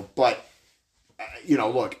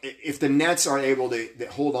 Look, if the Nets are able to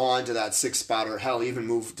hold on to that 6th spot or hell even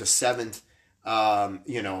move to 7th,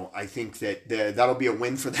 I think that that'll be a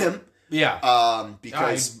win for them. Yeah.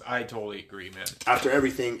 Because I totally agree, man. After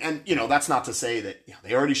everything, and that's not to say that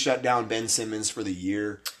they already shut down Ben Simmons for the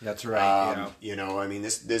year. That's right. I mean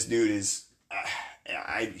this dude is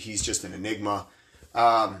he's just an enigma.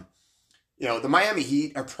 The Miami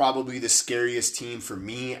Heat are probably the scariest team for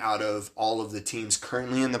me out of all of the teams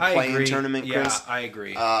currently in the play-in tournament, Chris. Yeah, I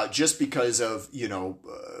agree. Just because of,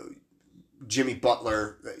 Jimmy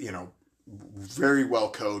Butler, very well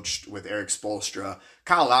coached with Eric Spoelstra.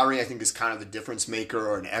 Kyle Lowry, I think, is kind of the difference maker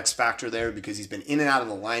or an X factor there because he's been in and out of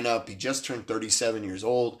the lineup. He just turned 37 years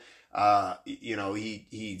old.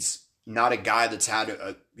 He's not a guy that's had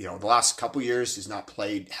the last couple years has not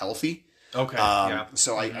played healthy. Okay.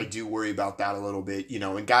 So I do worry about that a little bit,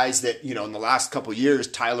 and guys that, in the last couple years,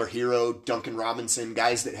 Tyler Hero, Duncan Robinson,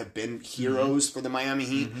 guys that have been heroes for the Miami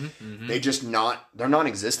Heat, they're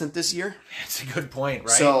non-existent this year. That's a good point,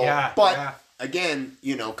 right? So, again,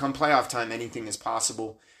 come playoff time, anything is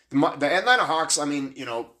possible. The Atlanta Hawks,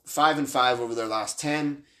 5-5 over their last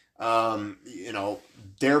 10.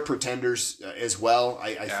 They're pretenders as well.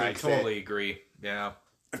 I think I totally agree. Yeah.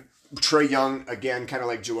 Trae Young, again, kind of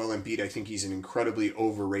like Joel Embiid, I think he's an incredibly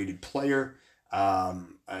overrated player.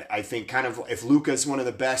 I think kind of if Luka's one of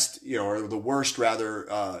the best, or the worst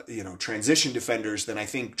rather, transition defenders, then I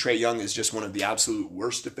think Trae Young is just one of the absolute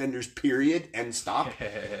worst defenders, period, end stop.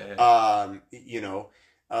 The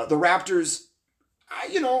Raptors,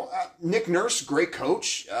 Nick Nurse, great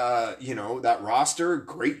coach, that roster,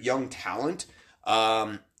 great young talent.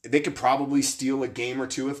 They could probably steal a game or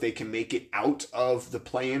two if they can make it out of the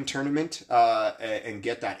play-in tournament and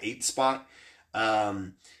get that 8th spot.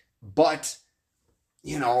 But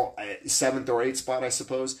 7th or 8th spot, I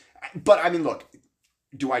suppose. But I mean, look,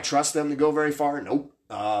 do I trust them to go very far? Nope.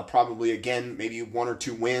 Probably again, maybe 1 or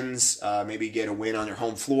 2 wins. Maybe get a win on their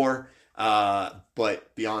home floor.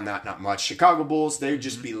 But beyond that, not much. Chicago Bulls, they'd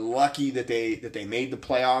just be lucky that they made the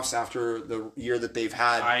playoffs after the year that they've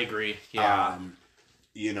had. I agree. Yeah.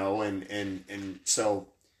 And so,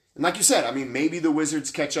 and like you said, I mean, maybe the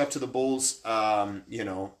Wizards catch up to the Bulls,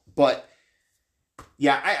 but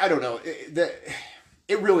yeah, I don't know.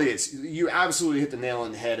 It really is. You absolutely hit the nail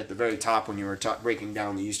on the head at the very top when you were breaking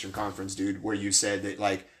down the Eastern Conference, dude, where you said that,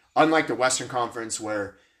 like, unlike the Western Conference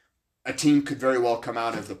where a team could very well come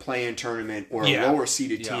out of the play-in tournament or a lower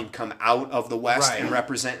seeded team come out of the West and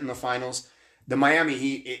represent in the finals, the Miami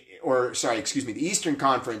Heat, the Eastern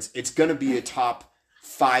Conference, it's going to be a top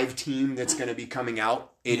 5 team that's going to be coming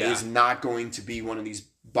out. It is not going to be one of these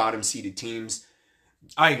bottom seeded teams.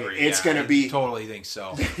 I agree. It's going to be... totally think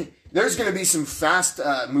so. There's going to be some fast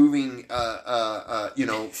moving, 4-0s,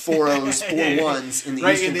 4-1s in the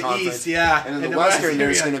Eastern Conference. East, yeah. And in the Western,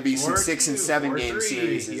 there's going to be some 6 and 7 game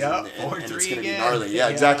series. And it's going to be gnarly. Yeah,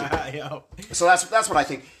 exactly. Yep. So that's what I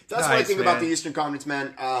think. That's what I think about the Eastern Conference,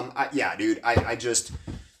 man. Dude.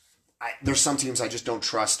 There's some teams I just don't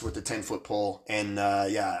trust with the 10-foot pole. And,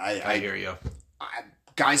 I hear you.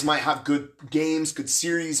 Guys might have good games, good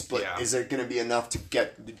series, but is it going to be enough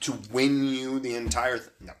to win you the entire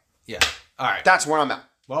thing? No. Yeah. All right. That's where I'm at.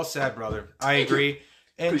 Well said, brother. I agree.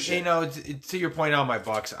 And, to your point on my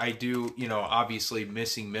Bucks, I do, obviously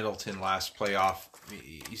missing Middleton last year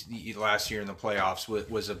in the playoffs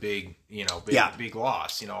was a big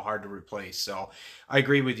loss, hard to replace. So I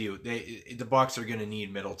agree with you. The Bucks are going to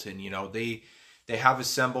need Middleton. They have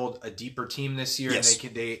assembled a deeper team this year, and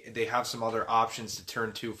they have some other options to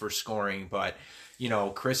turn to for scoring. But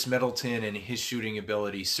Chris Middleton and his shooting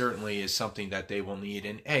ability certainly is something that they will need.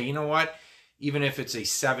 And hey, you know what? Even if it's a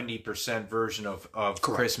 70% version of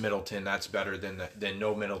Chris Middleton, that's better than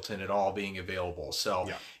no Middleton at all being available. So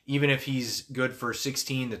even if he's good for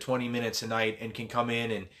 16 to 20 minutes a night and can come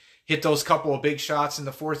in and hit those couple of big shots in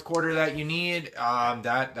the fourth quarter that you need,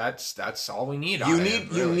 that's all we need. You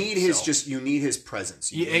need his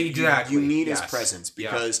presence. Exactly. You need his presence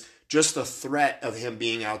because just the threat of him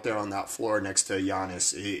being out there on that floor next to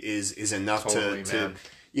Giannis is enough to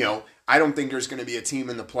I don't think there's going to be a team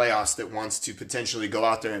in the playoffs that wants to potentially go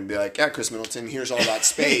out there and be like, Chris Middleton, here's all that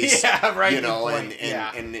space.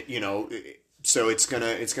 So it's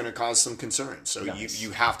gonna cause some concern. So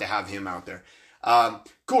you have to have him out there.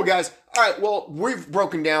 Cool, guys. All right, well, we've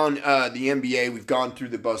broken down the NBA. We've gone through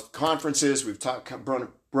both conferences. We've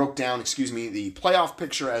broke down, the playoff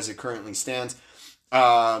picture as it currently stands.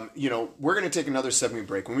 We're going to take another 7-week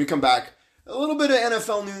break. When we come back, a little bit of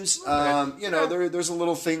NFL news. There's a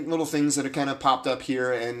little things that have kind of popped up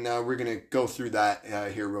here, and we're going to go through that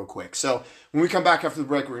here real quick. So when we come back after the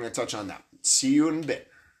break, we're going to touch on that. See you in a bit.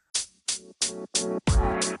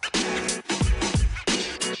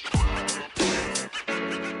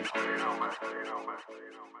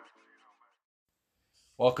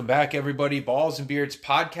 Welcome back, everybody. Balls and Beards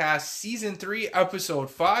Podcast, Season 3,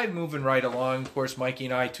 Episode 5. Moving right along. Of course, Mikey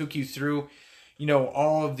and I took you through,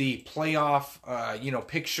 all of the playoff,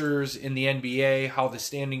 pictures in the NBA, how the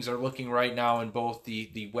standings are looking right now in both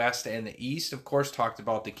the West and the East. Of course, talked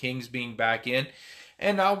about the Kings being back in.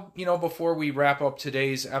 And now, before we wrap up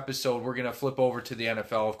today's episode, we're going to flip over to the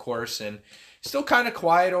NFL, of course, and still kind of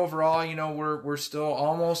quiet overall. We're still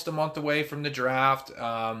almost a month away from the draft,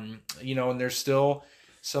 and there's still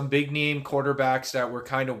some big name quarterbacks that we're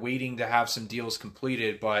kind of waiting to have some deals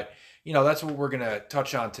completed, but that's what we're going to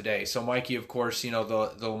touch on today. So Mikey, of course, the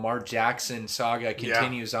Lamar Jackson saga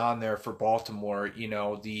continues on there for Baltimore.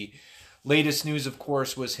 The latest news, of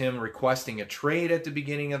course, was him requesting a trade at the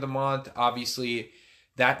beginning of the month. Obviously,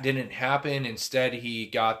 that didn't happen. Instead, he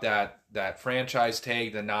got that franchise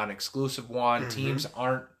tag, the non-exclusive one. Mm-hmm. Teams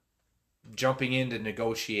aren't jumping in to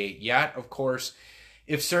negotiate yet, of course.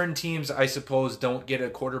 If certain teams, I suppose, don't get a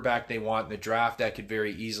quarterback they want in the draft, that could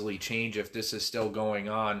very easily change if this is still going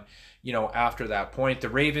on, after that point. The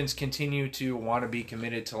Ravens continue to want to be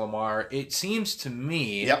committed to Lamar. It seems to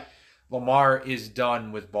me Lamar is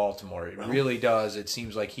done with Baltimore. It really does. It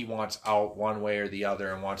seems like he wants out one way or the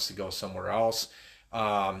other and wants to go somewhere else.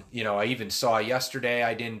 I even saw yesterday,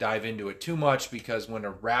 I didn't dive into it too much because when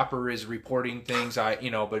a rapper is reporting things,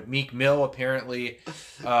 but Meek Mill apparently,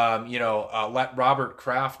 let Robert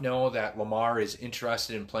Kraft know that Lamar is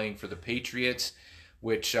interested in playing for the Patriots,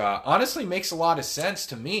 which honestly makes a lot of sense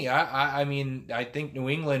to me. I mean, I think New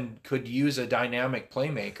England could use a dynamic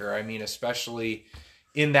playmaker. I mean, especially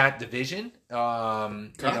in that division.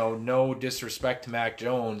 No disrespect to Mac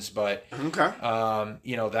Jones, but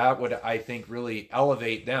that would, I think, really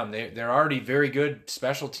elevate them. They're already very good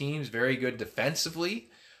special teams, very good defensively,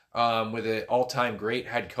 with an all-time great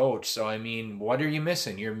head coach. So, I mean, what are you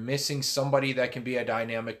missing? You're missing somebody that can be a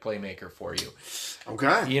dynamic playmaker for you.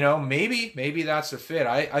 Okay. Maybe that's a fit.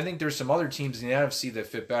 I think there's some other teams in the NFC that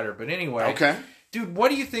fit better. But anyway. Okay. Dude, what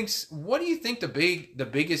do you think the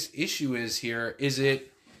biggest issue is here? Is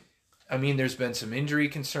it, I mean, there's been some injury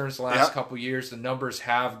concerns the last couple years. The numbers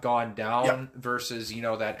have gone down versus,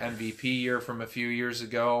 that MVP year from a few years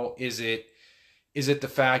ago. Is it the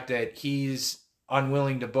fact that he's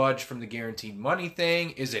unwilling to budge from the guaranteed money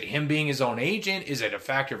thing? Is it him being his own agent? Is it a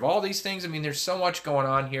factor of all these things? I mean, there's so much going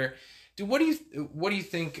on here. Dude, what do you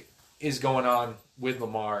think is going on with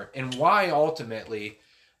Lamar, and why ultimately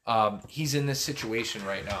he's in this situation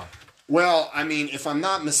right now? Well, I mean, if I'm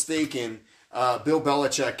not mistaken, Bill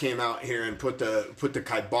Belichick came out here and put the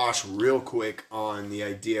kibosh real quick on the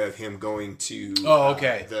idea of him going to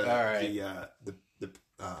the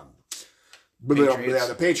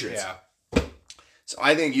Patriots. Yeah. So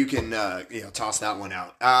I think you can toss that one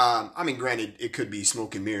out. I mean, granted, it could be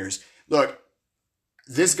smoke and mirrors. Look,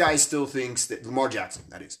 this guy still thinks that Lamar Jackson,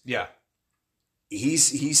 that is. Yeah.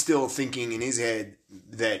 He's still thinking in his head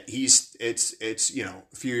that it's a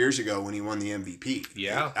few years ago when he won the MVP.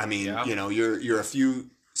 Yeah. I mean, you're a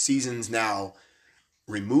few seasons now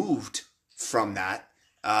removed from that.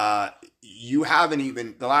 You haven't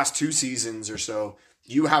even, the last 2 seasons or so,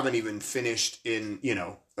 you haven't even finished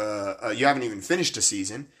you haven't even finished a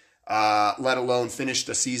season, let alone finished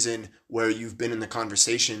a season where you've been in the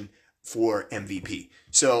conversation for MVP.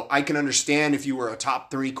 So I can understand if you were a top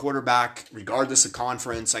 3 quarterback, regardless of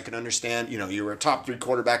conference. I can understand, you were a top 3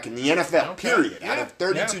 quarterback in the NFL, period. Yeah. Out of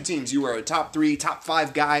 32 teams, you were a top 3, top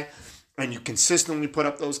 5 guy, and you consistently put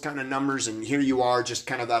up those kind of numbers, and here you are just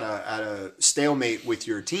kind of at a stalemate with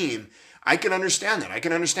your team. I can understand that. I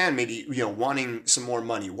can understand maybe, wanting some more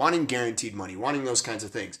money, wanting guaranteed money, wanting those kinds of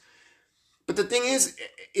things. But the thing is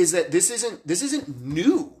that this isn't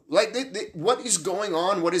new. Like what is going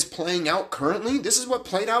on, what is playing out currently, this is what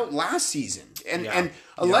played out last season. And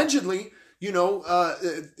allegedly,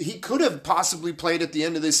 he could have possibly played at the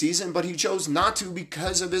end of the season, but he chose not to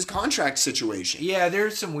because of his contract situation. Yeah,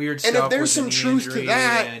 there's some weird stuff. And if there's some truth to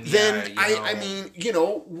that, then I mean,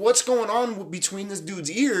 what's going on between this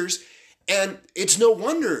dude's ears? And it's no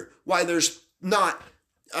wonder why there's not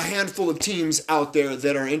a handful of teams out there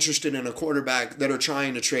that are interested in a quarterback that are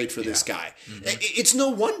trying to trade for this guy. Mm-hmm. It's no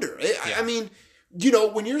wonder. I mean,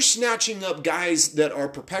 when you're snatching up guys that are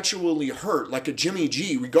perpetually hurt, like a Jimmy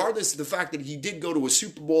G, regardless of the fact that he did go to a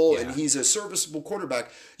Super Bowl and he's a serviceable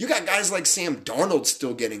quarterback, you got guys like Sam Darnold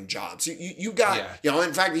still getting jobs. You got,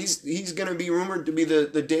 in fact, he's going to be rumored to be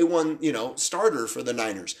the day one, starter for the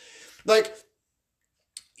Niners. Like,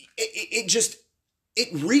 it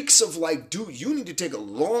reeks of like, dude, you need to take a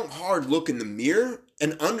long, hard look in the mirror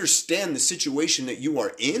and understand the situation that you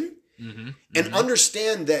are in, and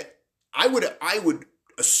understand that I would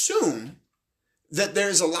assume that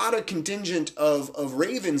there's a lot of contingent of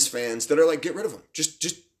Ravens fans that are like, get rid of him.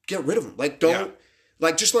 Just get rid of him. Like, don't,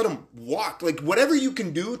 just let him walk. Like, whatever you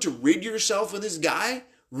can do to rid yourself of this guy,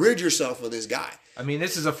 rid yourself of this guy. I mean,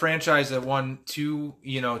 this is a franchise that won two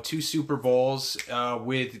Super Bowls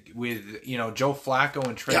with Joe Flacco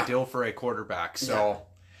and Trent Dilfer at quarterback. So,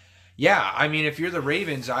 I mean, if you're the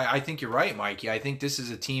Ravens, I think you're right, Mikey. I think this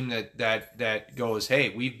is a team that goes, hey,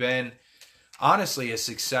 we've been honestly a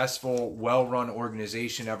successful, well-run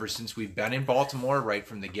organization ever since we've been in Baltimore, right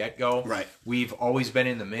from the get-go. Right. We've always been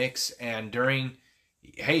in the mix, and during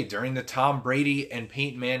the Tom Brady and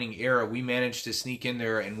Peyton Manning era, we managed to sneak in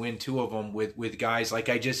there and win 2 of them with guys, like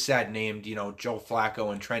I just said, named, Joe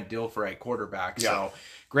Flacco and Trent Dilfer at quarterback. Yeah. So,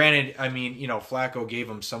 granted, I mean, Flacco gave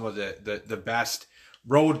them some of the best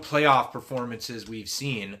road playoff performances we've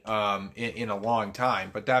seen in a long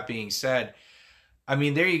time. But that being said, I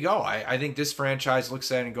mean, there you go. I think this franchise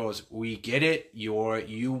looks at it and goes, we get it.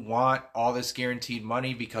 You want all this guaranteed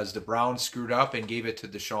money because the Browns screwed up and gave it to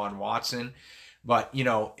Deshaun Watson. But,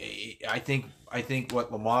 I think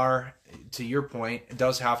what Lamar, to your point,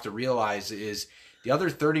 does have to realize is the other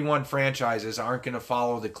 31 franchises aren't going to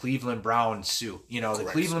follow the Cleveland Browns suit. You know, the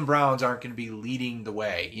Cleveland Browns aren't going to be leading the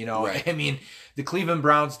way. You know, I mean, the Cleveland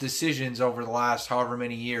Browns' decisions over the last however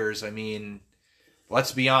many years, I mean,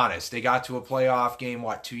 let's be honest. They got to a playoff game,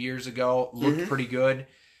 2 years ago, looked pretty good.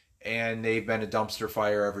 And they've been a dumpster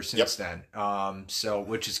fire ever since then. So,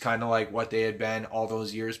 which is kind of like what they had been all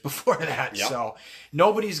those years before that. So,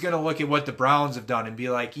 nobody's going to look at what the Browns have done and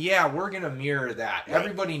be like, yeah, we're going to mirror that.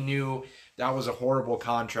 Everybody knew that was a horrible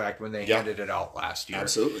contract when they handed it out last year.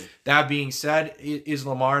 Absolutely. That being said, is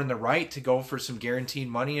Lamar in the right to go for some guaranteed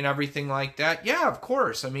money and everything like that? Yeah, of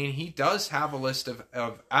course. I mean, he does have a list of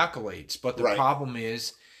accolades, but the problem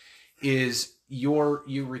is you're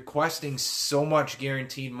requesting so much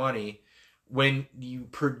guaranteed money when you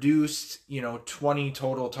produced, 20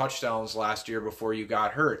 total touchdowns last year before you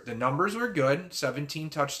got hurt. The numbers were good, 17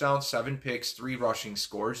 touchdowns, 7 picks, 3 rushing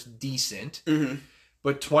scores, decent.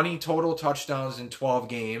 But 20 total touchdowns in 12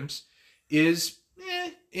 games is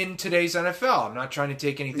in today's NFL. I'm not trying to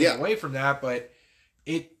take anything away from that, but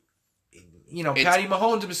Patty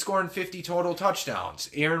Mahomes is scoring 50 total touchdowns.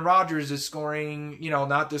 Aaron Rodgers is scoring,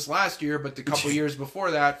 not this last year, but the couple years before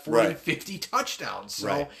that, 40 to 50 touchdowns.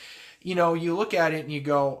 So, you look at it and you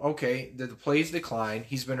go, okay, the plays decline.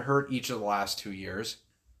 He's been hurt each of the last 2 years.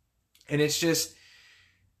 And it's just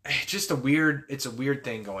a weird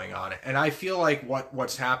thing going on. And I feel like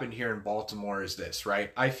what's happened here in Baltimore is this,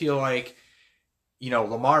 right? I feel like,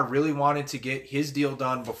 Lamar really wanted to get his deal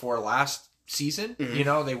done before last season.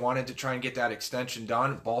 They wanted to try and get that extension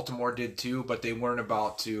done. Baltimore did too, but they weren't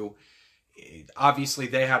about to. Obviously,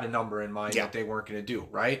 they had a number in mind that they weren't going to do,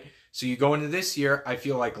 right? So you go into this year, I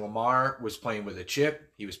feel like Lamar was playing with a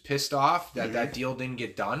chip. He was pissed off that that deal didn't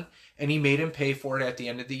get done, and he made him pay for it at the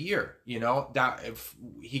end of the year. That if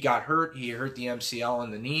he got hurt, he hurt the MCL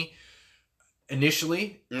in the knee.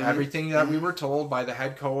 Initially, everything that we were told by the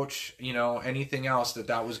head coach, anything else,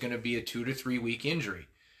 that was going to be a 2 to 3 week injury.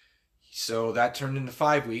 So that turned into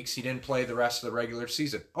 5 weeks. He didn't play the rest of the regular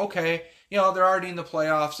season. Okay, they're already in the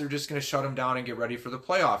playoffs. They're just going to shut him down and get ready for the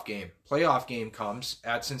playoff game. Playoff game comes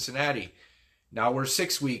at Cincinnati. Now we're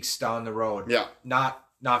 6 weeks down the road. Not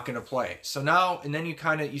going to play. So now, and then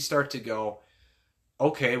you start to go,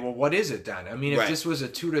 okay, well, what is it then? I mean, if this was a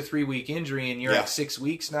 2 to 3 week injury and you're at 6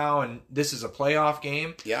 weeks now and this is a playoff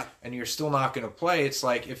game and you're still not going to play, it's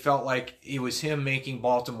like it felt like it was him making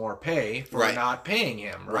Baltimore pay for not paying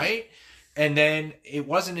him, right? And then it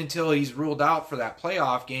wasn't until he's ruled out for that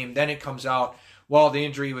playoff game, then it comes out, well, the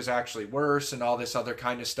injury was actually worse and all this other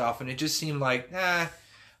kind of stuff. And it just seemed like, I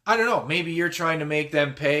don't know, maybe you're trying to make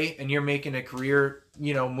them pay and you're making a career,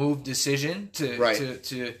 move decision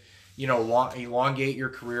to elongate your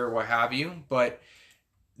career, what have you. But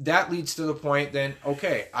that leads to the point then,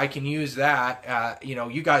 okay, I can use that.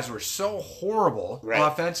 You guys were so horrible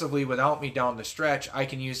offensively without me down the stretch. I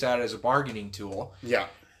can use that as a bargaining tool.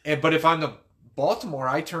 But if I'm the Baltimore,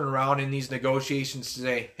 I turn around in these negotiations to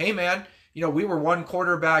say, hey, man, we were one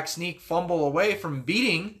quarterback sneak fumble away from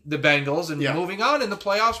beating the Bengals and moving on in the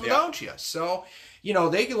playoffs without you. So,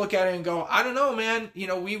 they can look at it and go, I don't know, man.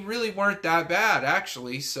 We really weren't that bad,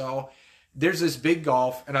 actually. So there's this big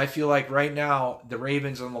gulf, and I feel like right now the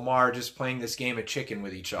Ravens and Lamar are just playing this game of chicken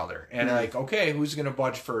with each other. And like, okay, who's going to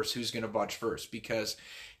budge first? Who's going to budge first? Because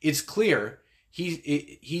it's clear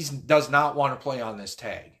he does not want to play on this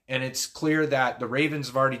tag. And it's clear that the Ravens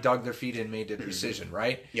have already dug their feet in and made the decision,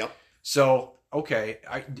 right? So, okay,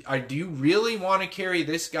 do you really want to carry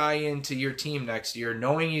this guy into your team next year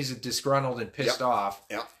knowing he's disgruntled and pissed off?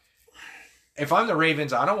 If I'm the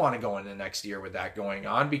Ravens, I don't want to go into next year with that going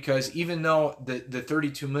on, because even though the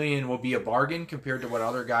 $32 million will be a bargain compared to what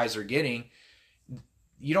other guys are getting,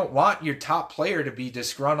 you don't want your top player to be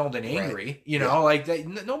disgruntled and angry. Like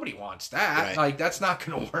nobody wants that. Like that's not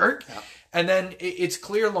going to work. And then it's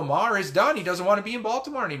clear Lamar is done. He doesn't want to be in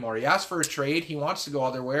Baltimore anymore. He asked for a trade. He wants to go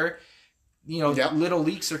otherwhere. Little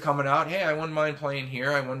leaks are coming out. Hey, I wouldn't mind playing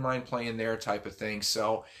here. I wouldn't mind playing there, type of thing.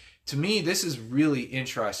 So to me, this is really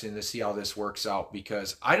interesting to see how this works out,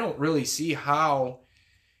 because I don't really see how,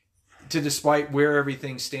 despite where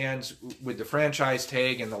everything stands with the franchise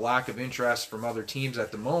tag and the lack of interest from other teams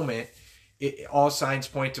at the moment, all signs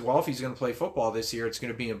point to, well, if he's going to play football this year, it's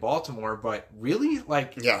going to be in Baltimore. But really,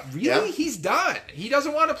 he's done. He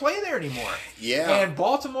doesn't want to play there anymore. And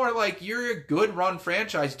Baltimore, you're a good run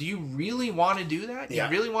franchise. Do you really want to do that? Do you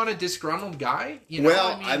really want a disgruntled guy?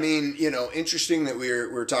 I mean, interesting that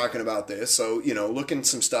we're talking about this. So, looking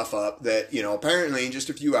some stuff up that, apparently just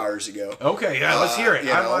a few hours ago. Okay, let's hear it.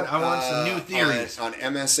 I want some new theories. On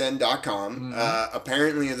MSN.com,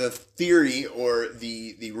 apparently the theory or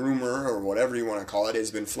the rumor or whatever you want to call it has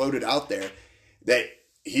been floated out there that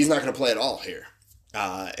he's not going to play at all here.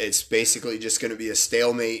 It's basically just going to be a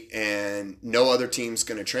stalemate, and no other team's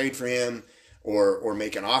going to trade for him or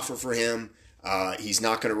make an offer for him. He's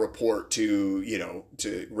not going to report to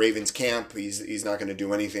Ravens camp. He's not going to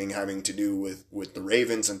do anything having to do with the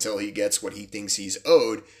Ravens until he gets what he thinks he's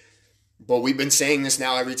owed. But we've been saying this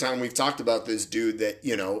now every time we've talked about this dude that,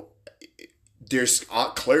 there's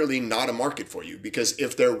clearly not a market for you, because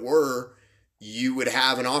if there were, you would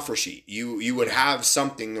have an offer sheet. You would have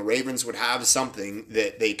something. The Ravens would have something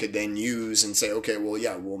that they could then use and say, okay, well,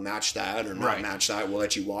 yeah, we'll match that or not match that. We'll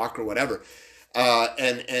let you walk or whatever.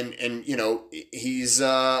 He's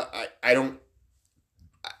I don't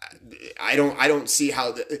see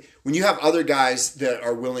how when you have other guys that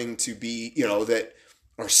are willing to be, that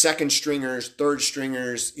are second stringers, third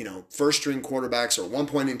stringers, first string quarterbacks, or at one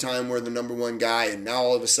point in time were the number one guy, and now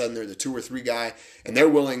all of a sudden they're the 2 or 3 guy, and they're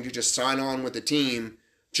willing to just sign on with the team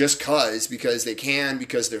just because they can,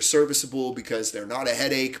 because they're serviceable, because they're not a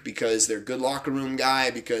headache, because they're a good locker room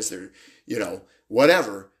guy, because they're,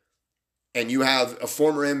 whatever. And you have a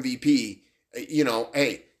former MVP,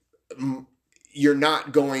 hey, you're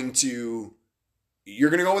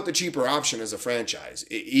going to go with the cheaper option as a franchise,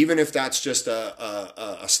 even if that's just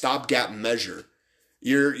a stopgap measure.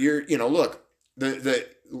 Look, the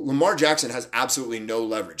Lamar Jackson has absolutely no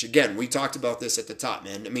leverage. Again, we talked about this at the top,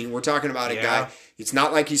 man. I mean, we're talking about a guy. It's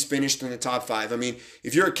not like he's finished in the top 5. I mean,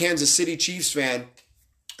 if you're a Kansas City Chiefs fan,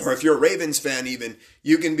 or if you're a Ravens fan, even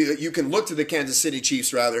you can look to the Kansas City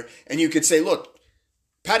Chiefs rather, and you could say, look,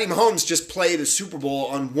 Patty Mahomes just played a Super Bowl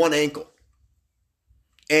on one ankle.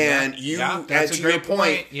 And you had to your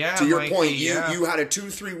point, you had a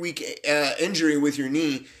 2-3 week injury with your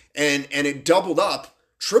knee, and it tripled up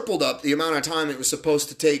the amount of time it was supposed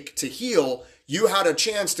to take to heal. You had a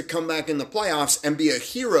chance to come back in the playoffs and be a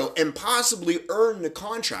hero and possibly earn the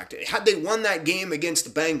contract. Had they won that game against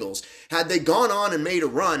the Bengals, had they gone on and made a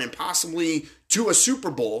run and possibly to a Super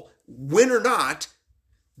Bowl, win or not,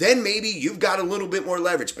 then maybe you've got a little bit more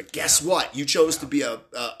leverage. But guess what? You chose to be a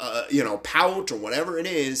pout or whatever it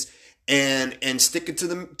is, and stick it to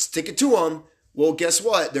them. Well, guess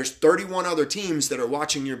what? There's 31 other teams that are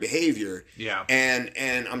watching your behavior. Yeah.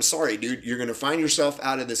 And I'm sorry, dude, you're going to find yourself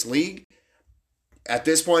out of this league. At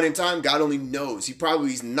this point in time, God only knows. He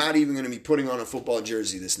probably is not even going to be putting on a football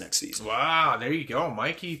jersey this next season. Wow, there you go.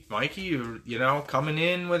 Mikey, coming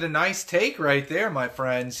in with a nice take right there, my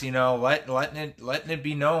friends. Letting it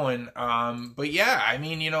be known. But yeah, I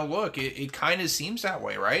mean, look, it kind of seems that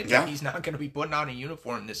way, right? Yeah. That he's not going to be putting on a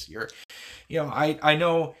uniform this year. I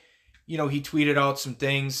know, he tweeted out some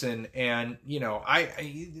things, and I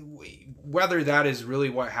whether that is really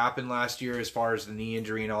what happened last year as far as the knee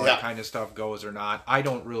injury and all that kind of stuff goes or not, I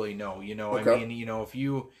don't really know. Okay. I mean, if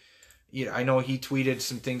you, I know he tweeted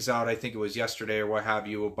some things out, I think it was yesterday or what have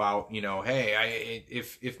you, about, hey,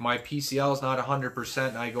 if my PCL is not 100%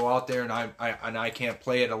 and I go out there and I can't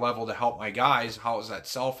play at a level to help my guys, how is that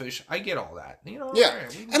selfish? I get all that.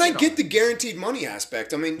 And I get the guaranteed money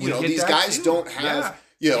aspect. I mean, these guys don't have...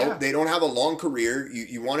 they don't have a long career.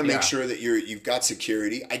 You want to make sure that you've got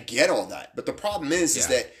security. I get all that. But the problem is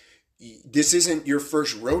that this isn't your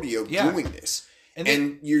first rodeo doing this.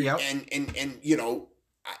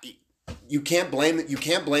 You can't blame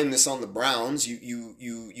this on the Browns.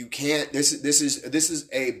 You can't. This is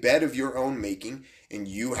a bet of your own making, and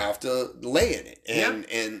you have to lay in it.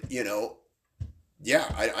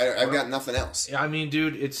 I've got nothing else. Yeah, I mean,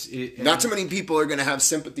 dude, not too many people are going to have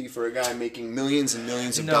sympathy for a guy making millions and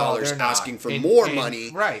millions of dollars asking for more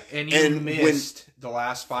money. Right, and you missed the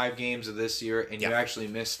last 5 games of this year, and you actually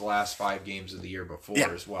missed the last 5 games of the year before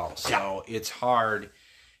as well. So it's hard.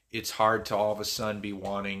 It's hard to all of a sudden be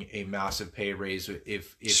wanting a massive pay raise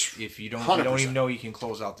if you don't even know you can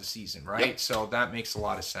close out the season, right? Yep. So that makes a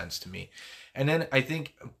lot of sense to me. And then I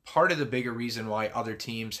think part of the bigger reason why other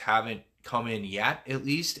teams haven't come in yet, at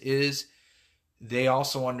least, is they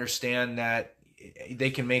also understand that they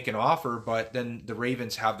can make an offer, but then the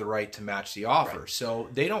Ravens have the right to match the offer. Right. So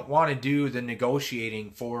they don't want to do the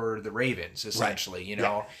negotiating for the Ravens, essentially,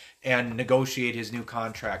 and negotiate his new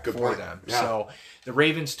contract for them. Yeah. So the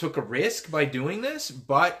Ravens took a risk by doing this,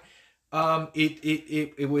 but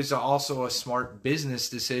it was also a smart business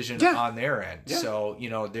decision on their end. Yeah. So,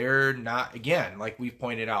 they're not, again, like we've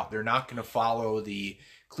pointed out, they're not going to follow the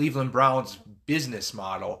Cleveland Browns business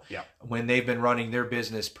model when they've been running their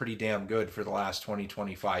business pretty damn good for the last 20,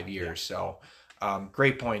 25 years. So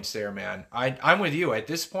great points there, man. I'm with you at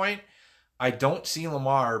this point. I don't see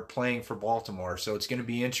Lamar playing for Baltimore, so it's going to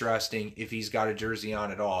be interesting if he's got a jersey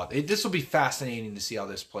on at all. This will be fascinating to see how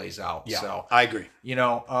this plays out. Yeah, so I agree.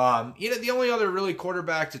 The only other really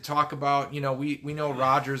quarterback to talk about, we know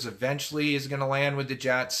Rodgers eventually is going to land with the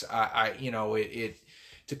Jets.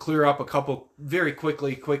 To clear up a couple very quick,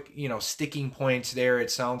 sticking points there. It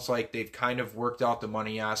sounds like they've kind of worked out the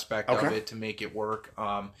money aspect of it to make it work.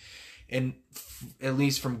 And at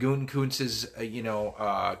least from Gutenkuntz's,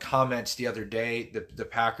 comments the other day, the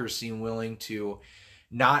Packers seem willing to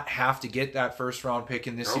not have to get that first round pick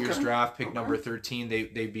in this year's draft, pick number 13.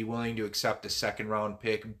 They'd be willing to accept a second round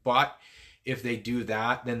pick. But if they do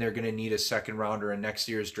that, then they're going to need a second rounder in next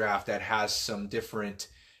year's draft that has some different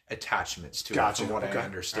attachments to it, from what I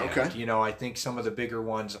understand. I think some of the bigger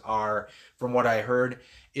ones are, from what I heard,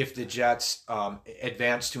 if the Jets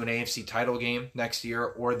advance to an AFC title game next year,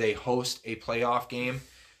 or they host a playoff game,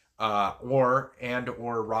 or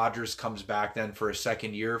Rodgers comes back then for a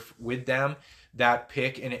second year with them, that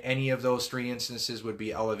pick in any of those three instances would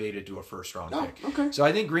be elevated to a first round pick. Okay. So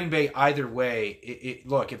I think Green Bay, either way,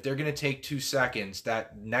 look, if they're going to take 2 seconds,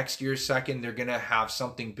 that next year's second, they're going to have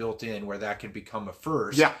something built in where that can become a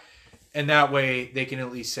first. Yeah. And that way they can at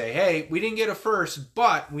least say, hey, we didn't get a first,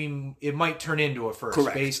 but it might turn into a first.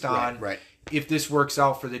 Correct. Based on right. If this works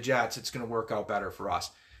out for the Jets, it's going to work out better for us.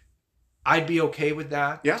 I'd be okay with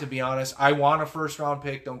that, to be honest. I want a first round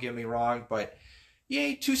pick, don't get me wrong, but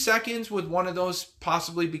 2 seconds with one of those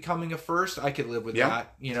possibly becoming a first, I could live with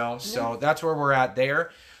that, So that's where we're at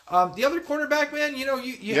there. The other quarterback, man,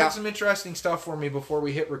 you had some interesting stuff for me before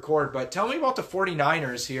we hit record, but tell me about the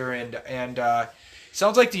 49ers here and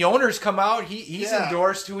sounds like the owner's come out. He's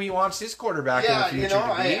endorsed who he wants his quarterback in the future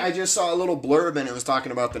to be. I just saw a little blurb, and it was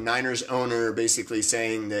talking about the Niners owner basically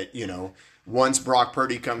saying that, once Brock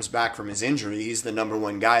Purdy comes back from his injury, he's the number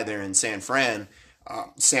one guy there in San Fran.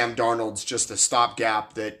 Sam Darnold's just a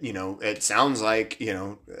stopgap that, it sounds like,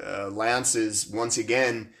 Lance is once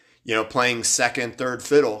again, playing second, third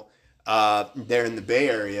fiddle there in the Bay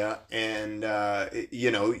Area. And,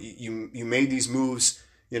 you made these moves,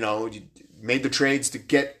 you made the trades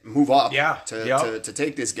to move up to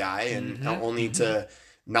take this guy, and only to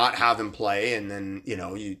not have him play. And then,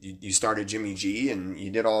 you started Jimmy G and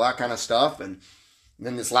you did all that kind of stuff. And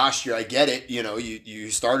then this last year, I get it. You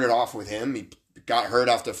started off with him. He got hurt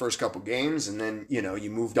after the first couple games, and then, you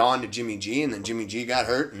moved on to Jimmy G, and then Jimmy G got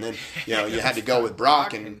hurt. And then, you had to go with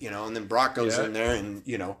Brock, and, and then Brock goes in there and,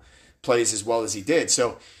 plays as well as he did.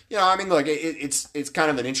 So, look, it's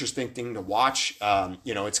kind of an interesting thing to watch.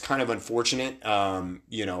 It's kind of unfortunate.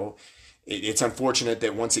 It's unfortunate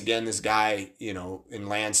that once again, this guy, in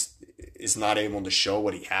Lance is not able to show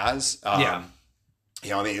what he has. At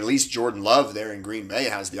least Jordan Love there in Green Bay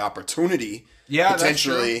has the opportunity.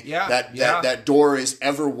 Potentially, that door is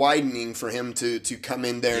ever widening for him to come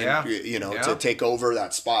in there, and, to take over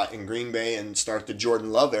that spot in Green Bay and start the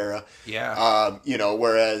Jordan Love era.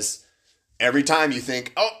 Whereas every time you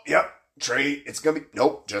think, Trey, it's going to be,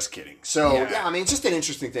 nope, just kidding. So, it's just an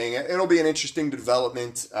interesting thing. It'll be an interesting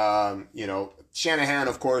development. Shanahan,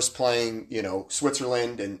 of course, playing,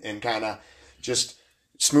 Switzerland and kind of just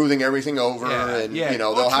smoothing everything over, and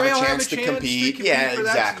they'll have a chance to compete.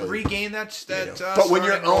 Exactly. Regain that. But when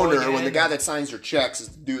you're owner, when the guy that signs your checks is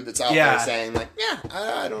the dude that's out there saying like,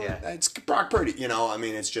 I don't, it's Brock Purdy.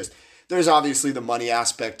 It's just, there's obviously the money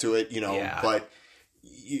aspect to it, but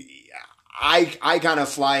I kind of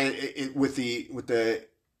fly it with the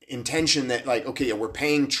intention that, like, okay, we're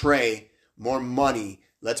paying Trey more money.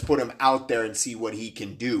 Let's put him out there and see what he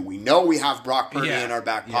can do. We know we have Brock Purdy in our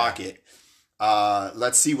back pocket.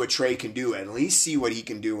 Let's see what Trey can do. At least see what he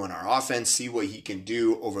can do on our offense. See what he can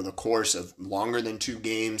do over the course of longer than 2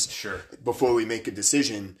 games. Sure. Before we make a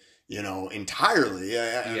decision, entirely.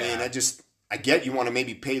 I get you want to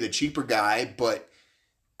maybe pay the cheaper guy, but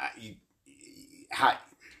I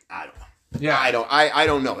don't know. Yeah, I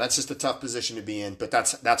don't know. That's just a tough position to be in, but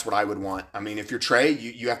that's what I would want. If you're Trey,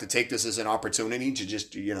 you have to take this as an opportunity to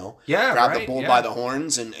just, grab the bull by the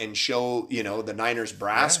horns and show, the Niners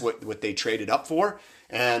brass what they traded up for,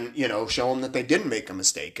 and, show them that they didn't make a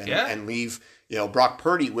mistake and leave, Brock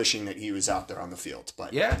Purdy wishing that he was out there on the field.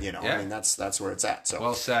 But, that's where it's at. So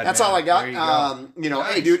well said, that's man. all I got.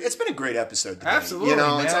 Nice. Hey, dude, it's been a great episode today. Absolutely,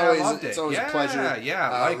 man. It's always a pleasure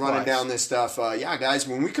running down this stuff. Guys,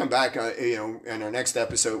 when we come back, in our next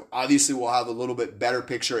episode, obviously we'll have a little bit better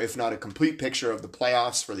picture, if not a complete picture, of the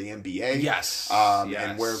playoffs for the NBA. Yes.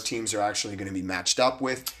 And where teams are actually going to be matched up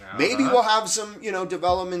with. Maybe we'll have some,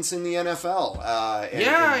 developments in the NFL.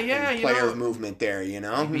 And player movement there,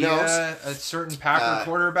 Who knows? certain Packer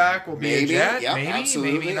quarterback will be a Jet. Yeah, maybe,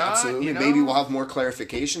 absolutely, maybe not. absolutely. You know? Maybe we'll have more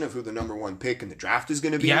clarification of who the number 1 pick in the draft is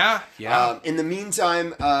going to be. Yeah. In the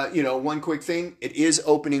meantime, one quick thing: it is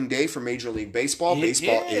opening day for Major League Baseball.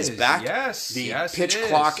 Baseball is back. Yes, the pitch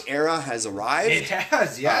clock era has arrived. It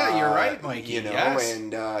has. Yeah, you're right, Mikey.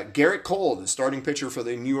 And Garrett Cole, the starting pitcher for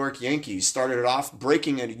the New York Yankees, started it off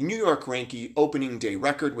breaking a New York Yankee opening day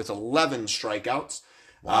record with 11 strikeouts.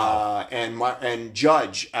 Wow. And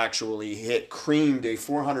Judge actually creamed a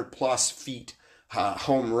 400 plus feet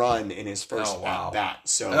home run in his first at bat.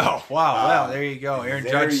 So wow, there you go. Aaron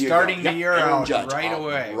Judge starting the year out right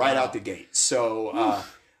away. Right out the gate. So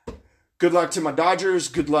good luck to my Dodgers.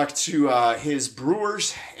 Good luck to his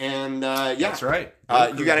Brewers. And that's right.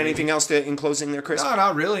 You got anything else in closing there, Chris? No,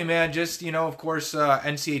 not really, man. Just, of course,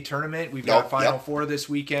 NCAA tournament. We've got Final Four this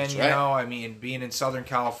weekend. I mean, being in Southern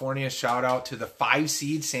California, shout out to the 5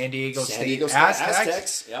 seed San Diego State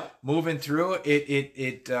Aztecs. Yep. Moving through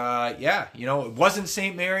it wasn't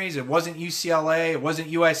St. Mary's, it wasn't UCLA, it wasn't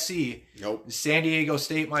USC. Nope. San Diego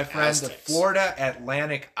State, my friend, Aztecs. The Florida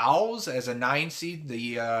Atlantic Owls as a 9 seed.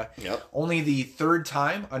 Only the 3rd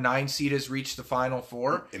time a 9 seed has reached the Final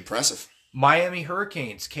Four. Impressive. Miami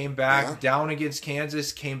Hurricanes came back down against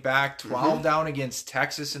Kansas, came back 12 down against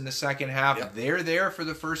Texas in the second half. Yep. They're there for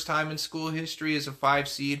the first time in school history as a 5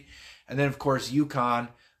 seed. And then, of course, UConn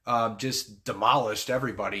just demolished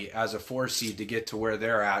everybody as a 4 seed to get to where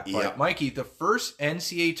they're at. But, Mikey, the first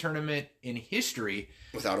NCAA tournament in history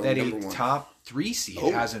without that a top 3 seed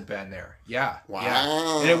hasn't been there. Yeah. Wow.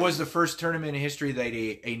 Yeah. And it was the first tournament in history that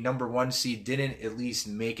a number 1 seed didn't at least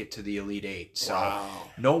make it to the Elite 8. So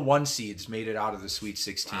no 1 seeds made it out of the Sweet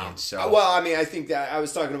 16. Wow. So I think that I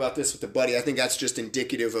was talking about this with a buddy. I think that's just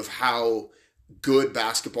indicative of how good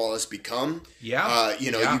basketball has become. Yeah.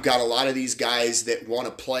 You've got a lot of these guys that want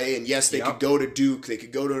to play, and yes, they could go to Duke, they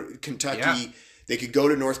could go to Kentucky. Yeah. They could go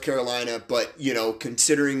to North Carolina, but,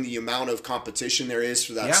 considering the amount of competition there is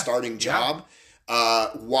for that starting job,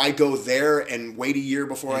 why go there and wait a year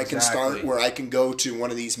before I can start, where I can go to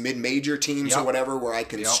one of these mid-major teams or whatever, where I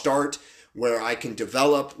can start, where I can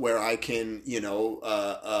develop, where I can,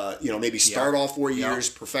 maybe start all 4 years,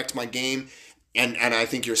 perfect my game. And I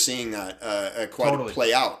think you're seeing that quite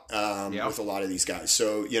play out with a lot of these guys.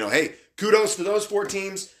 So, hey, kudos to those 4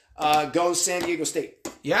 teams. Go San Diego State.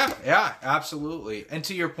 Yeah, absolutely. And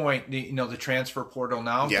to your point, the transfer portal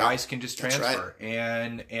now, guys can just transfer,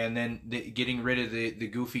 and then getting rid of the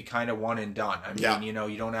goofy kind of one and done. I mean,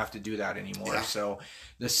 you don't have to do that anymore. Yeah. So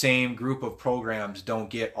the same group of programs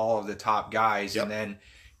don't get all of the top guys, and then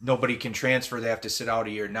nobody can transfer. They have to sit out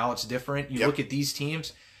a year. Now it's different. You look at these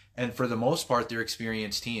teams, and for the most part, they're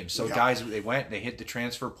experienced teams. So guys, they hit the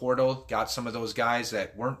transfer portal, got some of those guys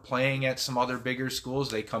that weren't playing at some other bigger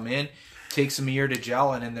schools. They come in, takes them a year to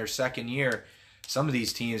gel, and in their second year, some of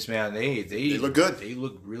these teams, man, they look good. They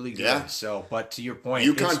look really good. Yeah. So, but to your point,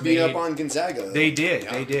 UConn beat up on Gonzaga. They did.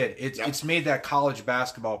 Yeah. They did. It's made that college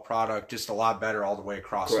basketball product just a lot better all the way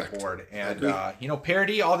across the board. And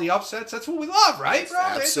parity, all the upsets. That's what we love, right, bro?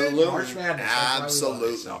 Absolutely. March Madness.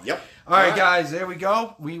 Absolutely. So. Yep. All right, guys. There we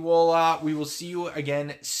go. We will see you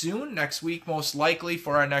again soon next week, most likely,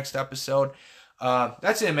 for our next episode.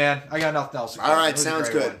 That's it, man. I got nothing else. All right, sounds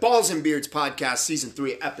good. Balls and Beards Podcast, Season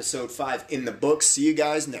 3, Episode 5 in the books. See you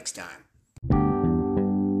guys next time.